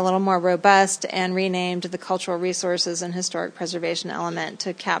enhanced, made a little more robust, and renamed the cultural resources and historic preservation element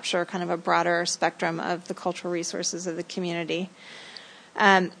to capture kind of a broader spectrum of the cultural resources of the community.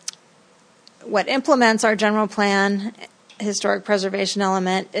 What implements our general plan historic preservation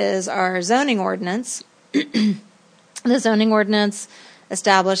element is our zoning ordinance. The zoning ordinance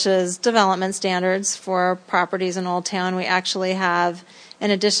establishes development standards for properties in Old Town. We actually have,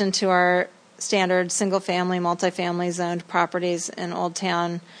 in addition to our standard single-family, multifamily zoned properties in Old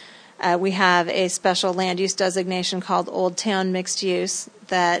Town, we have a special land use designation called Old Town Mixed Use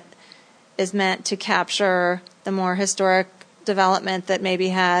that is meant to capture the more historic development that maybe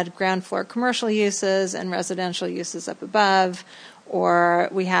had ground floor commercial uses and residential uses up above, or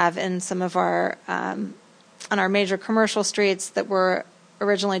we have in some of our on our major commercial streets that were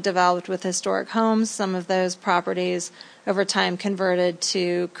originally developed with historic homes. Some of those properties over time converted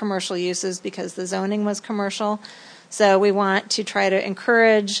to commercial uses because the zoning was commercial. So we want to try to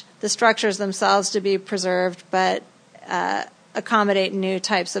encourage the structures themselves to be preserved, but accommodate new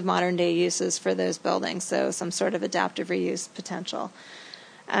types of modern day uses for those buildings, so some sort of adaptive reuse potential.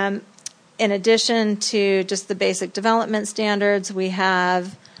 In addition to just the basic development standards, we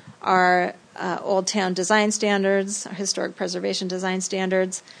have our Old Town design standards, our historic preservation design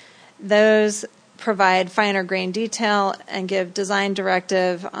standards. Those provide finer grain detail and give design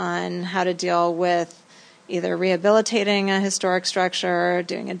directive on how to deal with either rehabilitating a historic structure or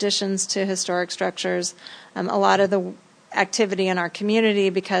doing additions to historic structures. A lot of the activity in our community,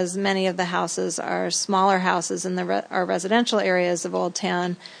 because many of the houses are smaller houses in our residential areas of Old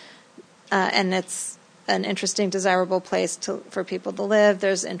Town, and it's an interesting, desirable place for people to live.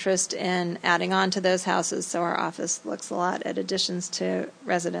 There's interest in adding on to those houses, so our office looks a lot at additions to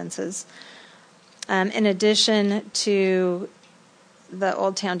residences. In addition to the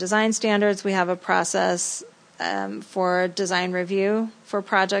Old Town design standards, we have a process for design review for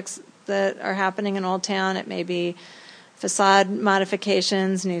projects that are happening in Old Town. It may be facade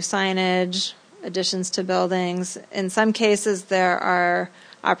modifications, new signage, additions to buildings. In some cases, there are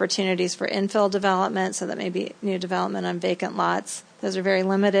opportunities for infill development, so that may be new development on vacant lots. Those are very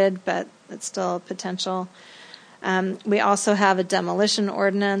limited, but it's still a potential. We also have a demolition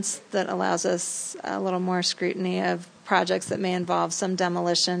ordinance that allows us a little more scrutiny of projects that may involve some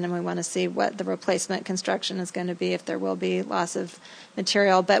demolition, and we want to see what the replacement construction is going to be if there will be loss of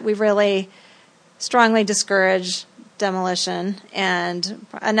material. But we really strongly discourage demolition. And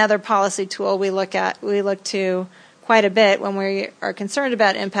another policy tool we look to quite a bit when we are concerned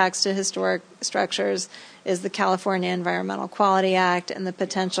about impacts to historic structures is the California Environmental Quality Act and the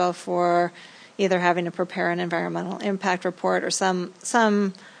potential for either having to prepare an environmental impact report or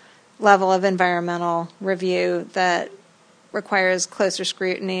some level of environmental review that requires closer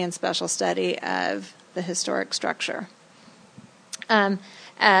scrutiny and special study of the historic structure.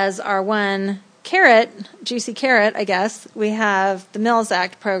 As our one juicy carrot, I guess, we have the Mills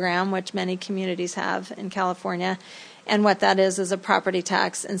Act program, which many communities have in California. And what that is a property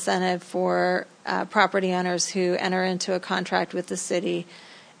tax incentive for property owners who enter into a contract with the city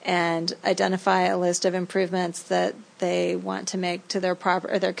and identify a list of improvements that they want to make to their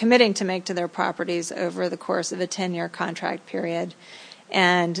property, or they're committing to make to their properties over the course of a 10-year contract period.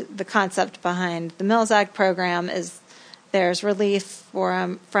 And the concept behind the Mills Act program is there's relief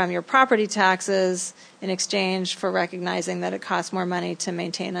from your property taxes in exchange for recognizing that it costs more money to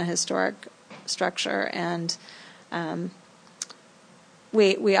maintain a historic structure. And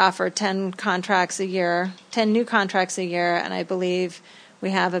we offer 10 new contracts a year, and I believe we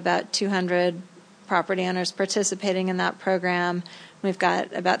have about 200 property owners participating in that program. We've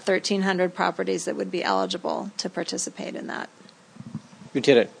got about 1,300 properties that would be eligible to participate in that. You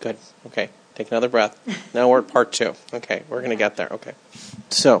did it. Good. Okay. Take another breath. Now we're at part 2. Okay. We're going to get there. Okay.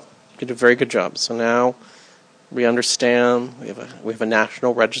 So, you did a very good job. So now we understand we have a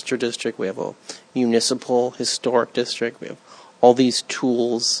national register district. We have a municipal historic district. We have all these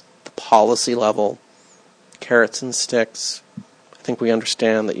tools, the policy level, carrots and sticks. I think we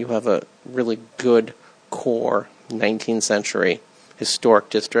understand that you have a really good core 19th century historic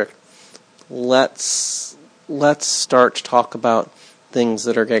district. Let's start to talk about things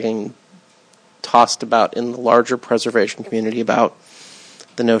that are getting tossed about in the larger preservation community about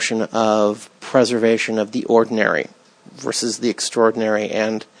the notion of preservation of the ordinary versus the extraordinary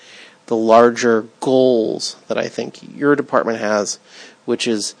and the larger goals that I think your department has, which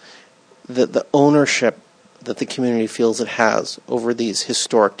is that the ownership that the community feels it has over these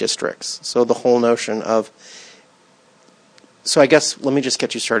historic districts. So the whole notion of, so I guess let me just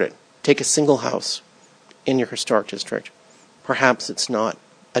get you started. Take a single house in your historic district. Perhaps it's not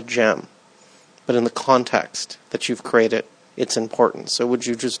a gem, but in the context that you've created, it's important. So would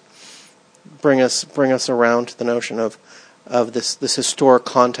you just bring us around to the notion of this historic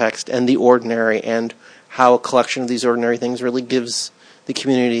context and the ordinary, and how a collection of these ordinary things really gives the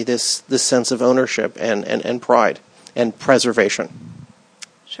community this sense of ownership and pride and preservation?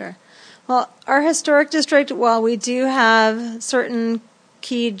 Sure. Well, our historic district, while we do have certain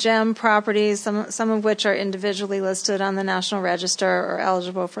key gem properties, some of which are individually listed on the National Register or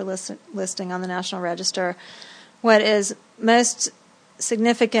eligible for listing on the National Register, what is most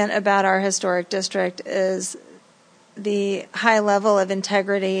significant about our historic district is the high level of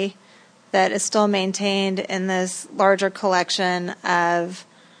integrity that is still maintained in this larger collection of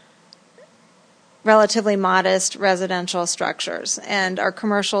relatively modest residential structures. And our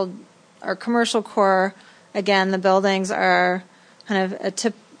commercial core, again, the buildings are kind of a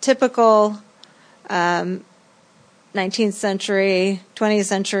typical 19th century, 20th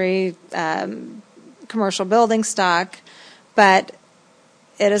century commercial building stock, but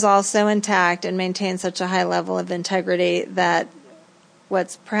it is also intact and maintains such a high level of integrity that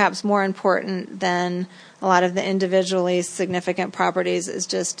what's perhaps more important than a lot of the individually significant properties is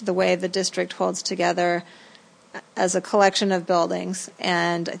just the way the district holds together as a collection of buildings.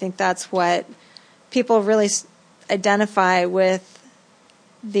 And I think that's what people really identify with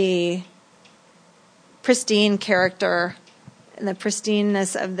the pristine character and the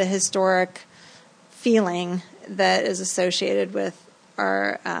pristineness of the historic feeling that is associated with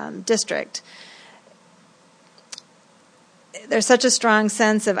our district. There's such a strong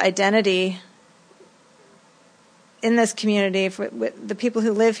sense of identity in this community. The people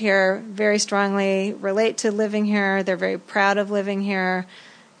who live here very strongly relate to living here. They're very proud of living here.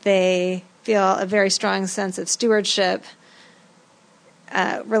 They feel a very strong sense of stewardship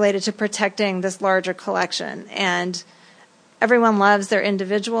related to protecting this larger collection. And everyone loves their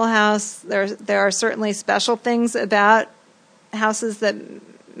individual house. There are certainly special things about houses that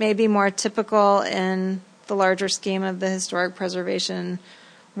may be more typical in the larger scheme of the historic preservation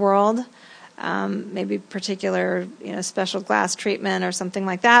world, maybe particular, special glass treatment or something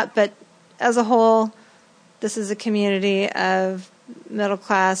like that. But as a whole, this is a community of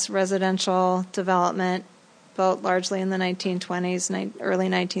middle-class residential development built largely in the 1920s, early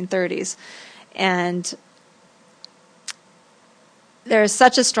 1930s. And there's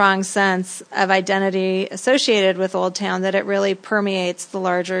such a strong sense of identity associated with Old Town that it really permeates the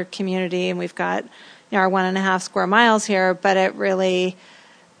larger community. And we've got our 1.5 square miles here, but it really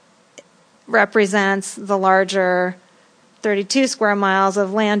represents the larger 32 square miles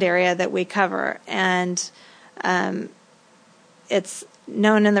of land area that we cover. And it's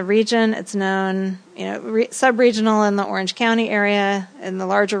known in the region. It's known, sub-regional in the Orange County area, in the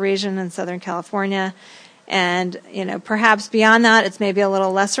larger region in Southern California. And, perhaps beyond that, it's maybe a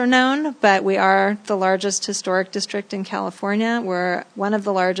little lesser known, but we are the largest historic district in California. We're one of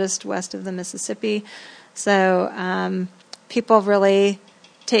the largest west of the Mississippi. So people really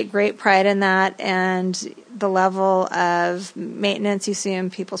take great pride in that, and the level of maintenance you see in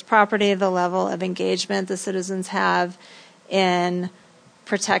people's property, the level of engagement the citizens have in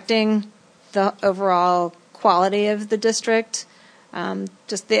protecting the overall quality of the district.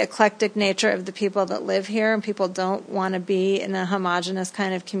 Just the eclectic nature of the people that live here, and people don't want to be in a homogenous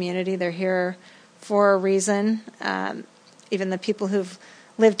kind of community. They're here for a reason. Even the people who've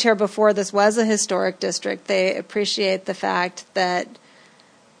lived here before this was a historic district, they appreciate the fact that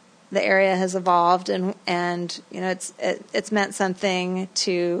the area has evolved, and it's meant something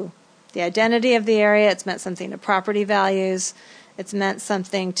to the identity of the area. It's meant something to property values. It's meant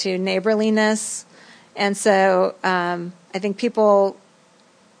something to neighborliness. And so I think people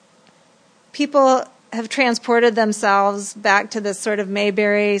have transported themselves back to this sort of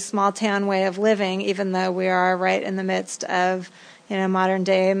Mayberry small town way of living, even though we are right in the midst of modern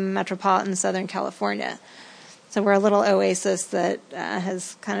day metropolitan Southern California. So we're a little oasis that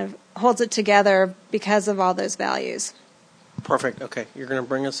has kind of holds it together because of all those values. Perfect. Okay, you're going to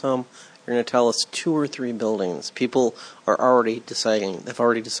bring us home. You're going to tell us 2 or 3 buildings. People are already deciding. They've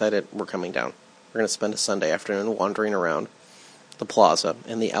already decided we're coming down. We're going to spend a Sunday afternoon wandering around the plaza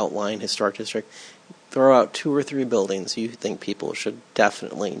in the outlying historic district. Throw out 2 or 3 buildings you think people should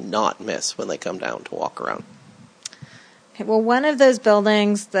definitely not miss when they come down to walk around. Okay, well, one of those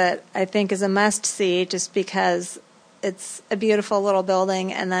buildings that I think is a must-see just because it's a beautiful little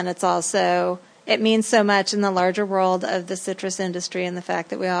building, and then it means so much in the larger world of the citrus industry, and the fact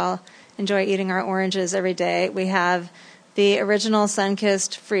that we all enjoy eating our oranges every day. We have the original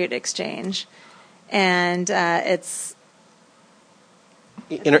Sunkist Fruit Exchange, and it's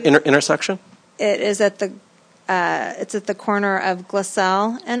intersection. It is at the it's at the corner of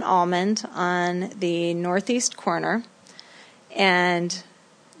Glasell and Almond on the northeast corner, and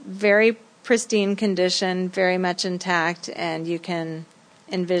very pristine condition, very much intact, and you can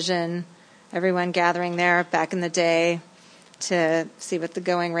envision everyone gathering there back in the day to see what the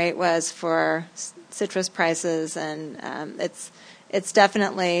going rate was for citrus prices, and it's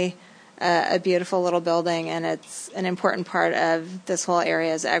definitely a beautiful little building, and it's an important part of this whole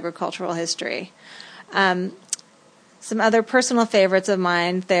area's agricultural history. Some other personal favorites of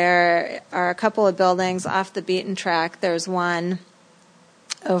mine, there are a couple of buildings off the beaten track. There's one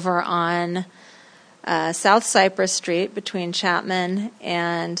over on South Cypress Street between Chapman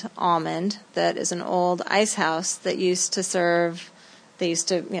and Almond that is an old ice house that used to serve, they used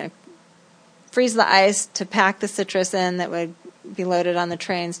to freeze the ice to pack the citrus in that would be loaded on the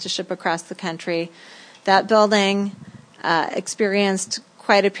trains to ship across the country. That building experienced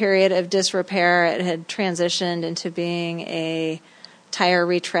quite a period of disrepair. It had transitioned into being a tire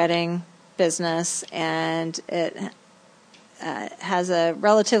retreading business, and it has a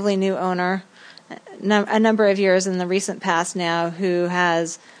relatively new owner, a number of years in the recent past now, who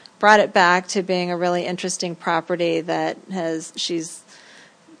has brought it back to being a really interesting property that she's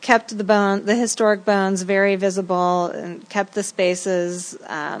kept the historic bones very visible and kept the spaces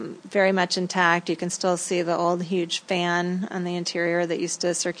very much intact. You can still see the old huge fan on the interior that used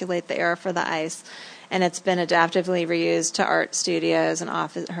to circulate the air for the ice, and it's been adaptively reused to art studios and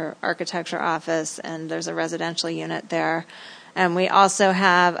her architecture office, and there's a residential unit there. And we also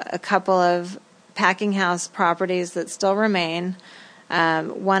have a couple of packing house properties that still remain.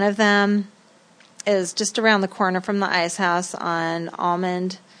 One of them is just around the corner from the ice house on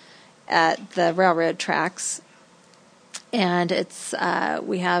Almond at the railroad tracks, and it's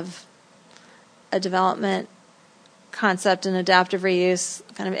we have a development concept and adaptive reuse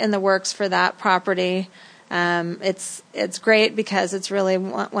kind of in the works for that property. It's great because it's really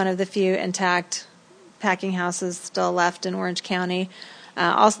one of the few intact packing houses still left in Orange County.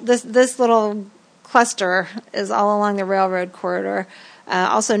 Also, this little cluster is all along the railroad corridor.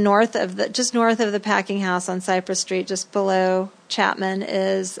 Also north of the packing house on Cypress Street, just below Chapman,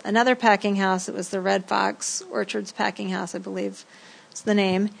 is another packing house. It was the Red Fox Orchards Packing House, I believe is the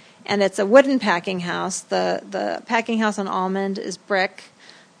name. And it's a wooden packing house. The packing house on Almond is brick.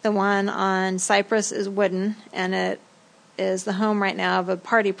 The one on Cypress is wooden, and it is the home right now of a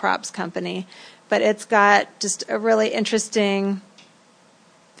party props company. But it's got just a really interesting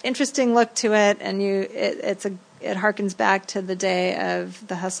look to it, and it harkens back to the day of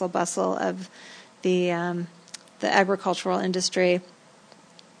the hustle bustle of the agricultural industry.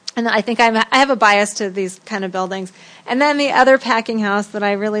 And I think I have a bias to these kind of buildings. And then the other packing house that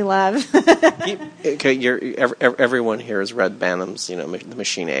I really love. Everyone here has read Banham's, The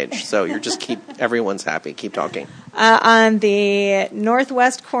Machine Age. So you're just everyone's happy. Keep talking. On the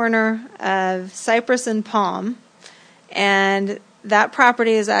northwest corner of Cypress and Palm, and that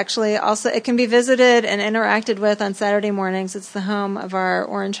property is actually also, it can be visited and interacted with on Saturday mornings. It's the home of our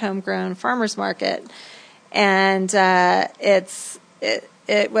Orange Homegrown Farmers Market. And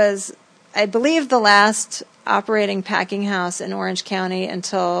it was, I believe, the last operating packing house in Orange County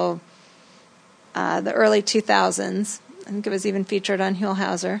until the early 2000s. I think it was even featured on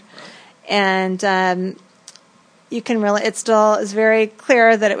Huell-Hauser. And you can really, it still is very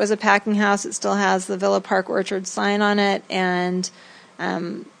clear that it was a packing house. It still has the Villa Park Orchard sign on it, and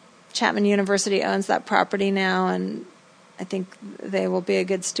Chapman University owns that property now, and I think they will be a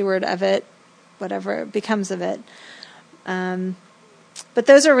good steward of it, whatever becomes of it. But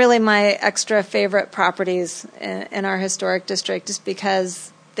those are really my extra favorite properties in our historic district, just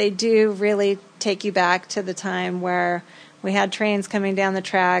because they do really take you back to the time where we had trains coming down the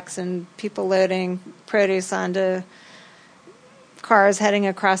tracks and people loading produce onto cars heading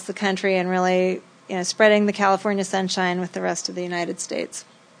across the country, and really, spreading the California sunshine with the rest of the United States.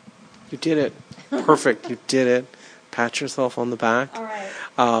 You did it. Perfect. You did it. Pat yourself on the back. All right.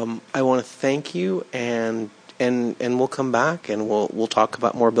 I want to thank you, and we'll come back and we'll talk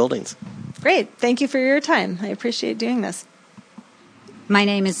about more buildings. Great. Thank you for your time. I appreciate doing this. My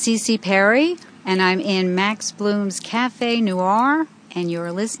name is Cece Perry, and I'm in Max Bloom's Cafe Noir, and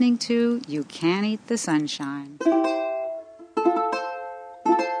you're listening to You Can't Eat the Sunshine.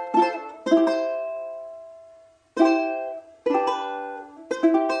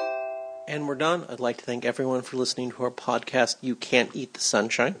 And we're done. I'd like to thank everyone for listening to our podcast, You Can't Eat the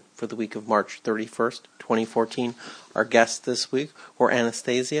Sunshine, for the week of March 31st, 2014. Our guests this week were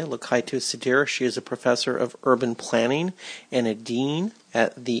Anastasia Loukaitou-Sideris. She is a professor of urban planning and a dean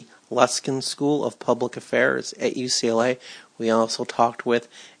at the Luskin School of Public Affairs at UCLA. We also talked with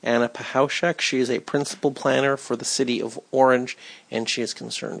Anna Pahaushek. She is a principal planner for the city of Orange, and she is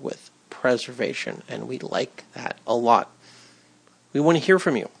concerned with preservation, and we like that a lot. We want to hear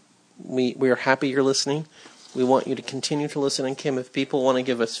from you. We are happy you're listening. We want you to continue to listen. And Kim, if people want to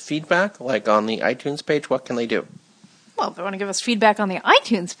give us feedback, like on the iTunes page, what can they do? Well, if they want to give us feedback on the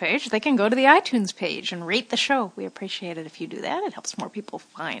iTunes page, they can go to the iTunes page and rate the show. We appreciate it if you do that. It helps more people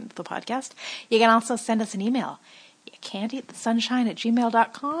find the podcast. You can also send us an email. You can't eat the sunshine at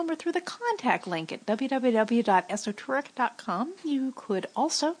gmail.com or through the contact link at www.esotouric.com. You could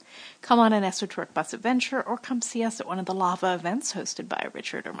also come on an Esotouric Bus Adventure or come see us at one of the Lava events hosted by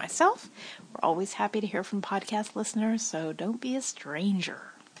Richard or myself. We're always happy to hear from podcast listeners, so don't be a stranger.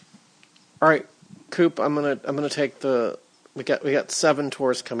 All right, Coop, I'm gonna take the. We got 7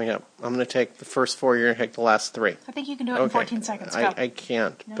 tours coming up. I'm gonna take the first 4. You're gonna take the last 3. I think you can do it in 14 seconds. Go. I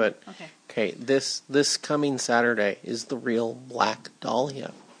can't, no? But okay. This coming Saturday is the real Black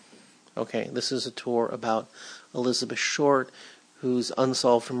Dahlia. Okay, this is a tour about Elizabeth Short, whose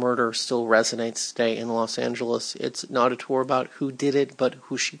unsolved murder still resonates today in Los Angeles. It's not a tour about who did it, but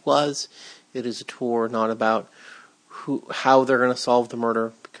who she was. It is a tour not about how they're going to solve the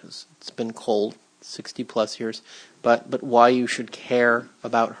murder, because it's been cold 60 plus years, but why you should care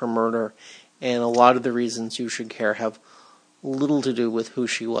about her murder. And a lot of the reasons you should care have little to do with who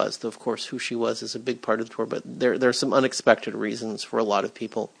she was. Though, of course, who she was is a big part of the tour, but there are some unexpected reasons for a lot of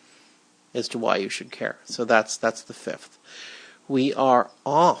people as to why you should care. So that's the 5th. We are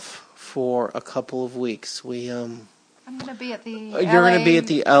off for a couple of weeks. I'm going to be at the You're going to be at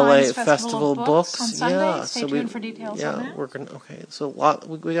the LA Festival of Books on Sunday. Yeah, Stay tuned for details on that. We're going to. Okay, so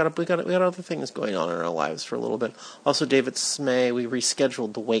we got other things going on in our lives for a little bit. Also, David Smay, we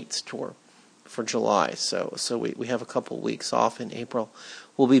rescheduled the Waits tour for July, so we have a couple weeks off in April.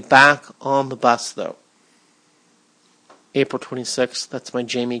 We'll be back on the bus though. April 26th. That's my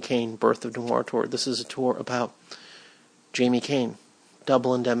Jamie Kane Birth of Noir tour. This is a tour about Jamie Kane,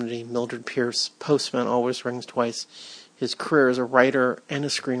 Double Indemnity, Mildred Pierce, Postman Always Rings Twice. His career as a writer and a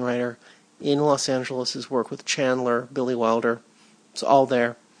screenwriter in Los Angeles, his work with Chandler, Billy Wilder, it's all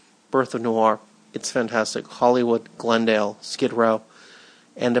there. Birth of Noir, it's fantastic. Hollywood, Glendale, Skid Row,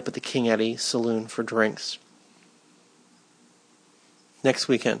 end up at the King Eddie Saloon for drinks. Next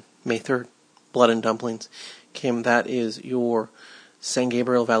weekend, May 3rd, Blood and Dumplings. Kim, that is your San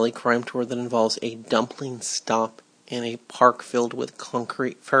Gabriel Valley crime tour that involves a dumpling stop in a park filled with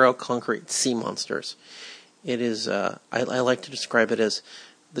ferro-concrete sea monsters. It is, I like to describe it as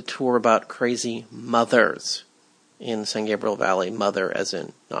the tour about crazy mothers in San Gabriel Valley. Mother as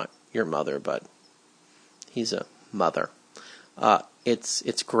in not your mother, but he's a mother.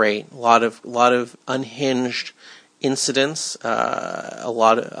 It's great. A lot of unhinged incidents. A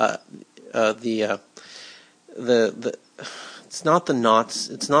lot of It's not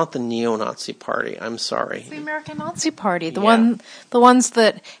the neo-Nazi party. I'm sorry. It's the American Nazi Party. The ones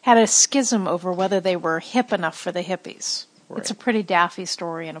that had a schism over whether they were hip enough for the hippies. Right. It's a pretty daffy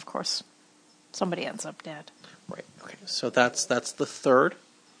story, and of course, somebody ends up dead. Right. Okay. So that's the 3rd,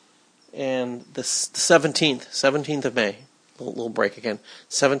 and the 17th of May. Little break again.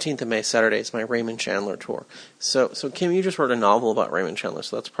 17th of May, Saturday, is my Raymond Chandler tour. So Kim, you just wrote a novel about Raymond Chandler,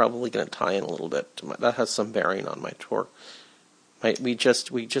 so that's probably going to tie in a little bit. That has some bearing on my tour. We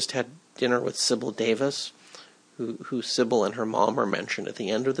just had dinner with Sybil Davis, who Sybil and her mom are mentioned at the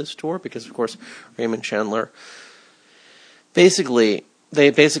end of this tour, because of course Raymond Chandler basically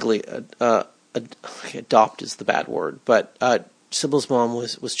adopt is the bad word, but Sybil's mom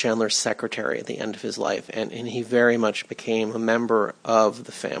was Chandler's secretary at the end of his life, and he very much became a member of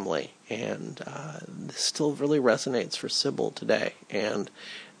the family, and this still really resonates for Sybil today. And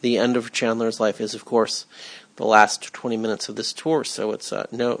the end of Chandler's life is, of course, the last 20 minutes of this tour, so it's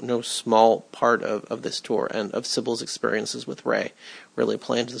no small part of this tour and of Sybil's experiences with Ray really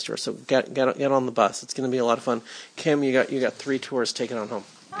play into this tour. So get on the bus. It's going to be a lot of fun. Kim, you got 3 tours. Take it on home.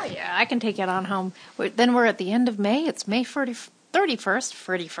 Oh yeah, I can take it on home. Then we're at the end of May. It's May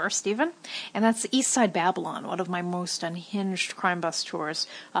 31st even, and that's East Side Babylon, one of my most unhinged crime bus tours,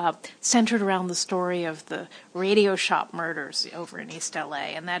 centered around the story of the radio shop murders over in East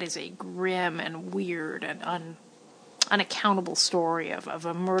LA, and that is a grim and weird and unaccountable story of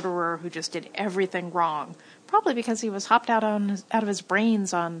a murderer who just did everything wrong, probably because he was hopped out of his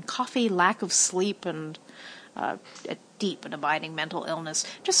brains on coffee, lack of sleep, and a deep and abiding mental illness.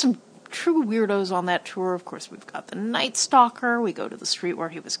 Just some true weirdos on that tour. Of course, we've got the Night Stalker. We go to the street where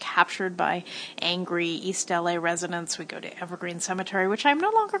he was captured by angry East LA residents. We go to Evergreen Cemetery, which I'm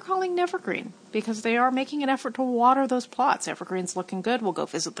no longer calling Nevergreen because they are making an effort to water those plots. Evergreen's looking good. We'll go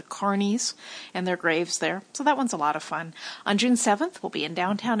visit the Carneys and their graves there. So that one's a lot of fun. On June 7th, we'll be in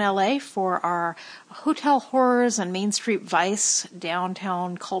downtown LA for our Hotel Horrors and Main Street Vice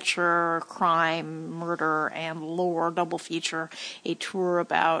downtown culture, crime, murder, and lore double feature, a tour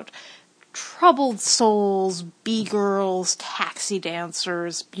about troubled souls, B-girls, taxi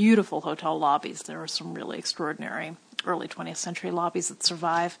dancers, beautiful hotel lobbies. There are some really extraordinary early 20th century lobbies that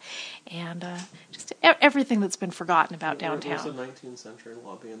survive, and just everything that's been forgotten about downtown. There's a 19th century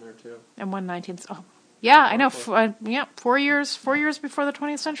lobby in there too. And one 19th. Oh, yeah, I know. 4 years before the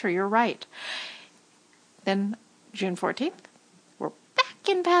 20th century. You're right. Then June 14th, we're back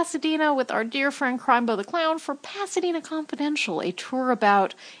in Pasadena with our dear friend Crimebo the Clown for Pasadena Confidential, a tour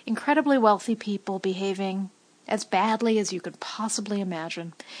about incredibly wealthy people behaving as badly as you could possibly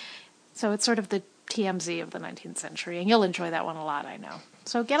imagine. So it's sort of the TMZ of the 19th century, and you'll enjoy that one a lot, I know.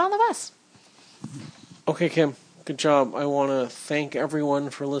 So get on the bus. Okay, Kim, good job. I want to thank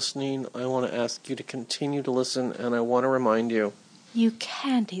everyone for listening. I want to ask you to continue to listen, and I want to remind you, you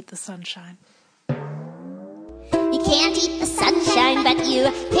can't eat the sunshine. You can't eat the sunshine, but you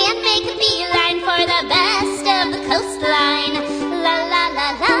can make a beeline for the best of the coastline. La la la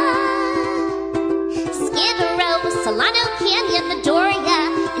la. Skid Row, Solano Canyon, the Doria,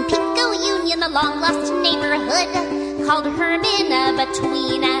 and Pico Union, the long-lost neighborhood called Hermina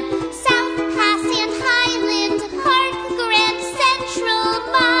between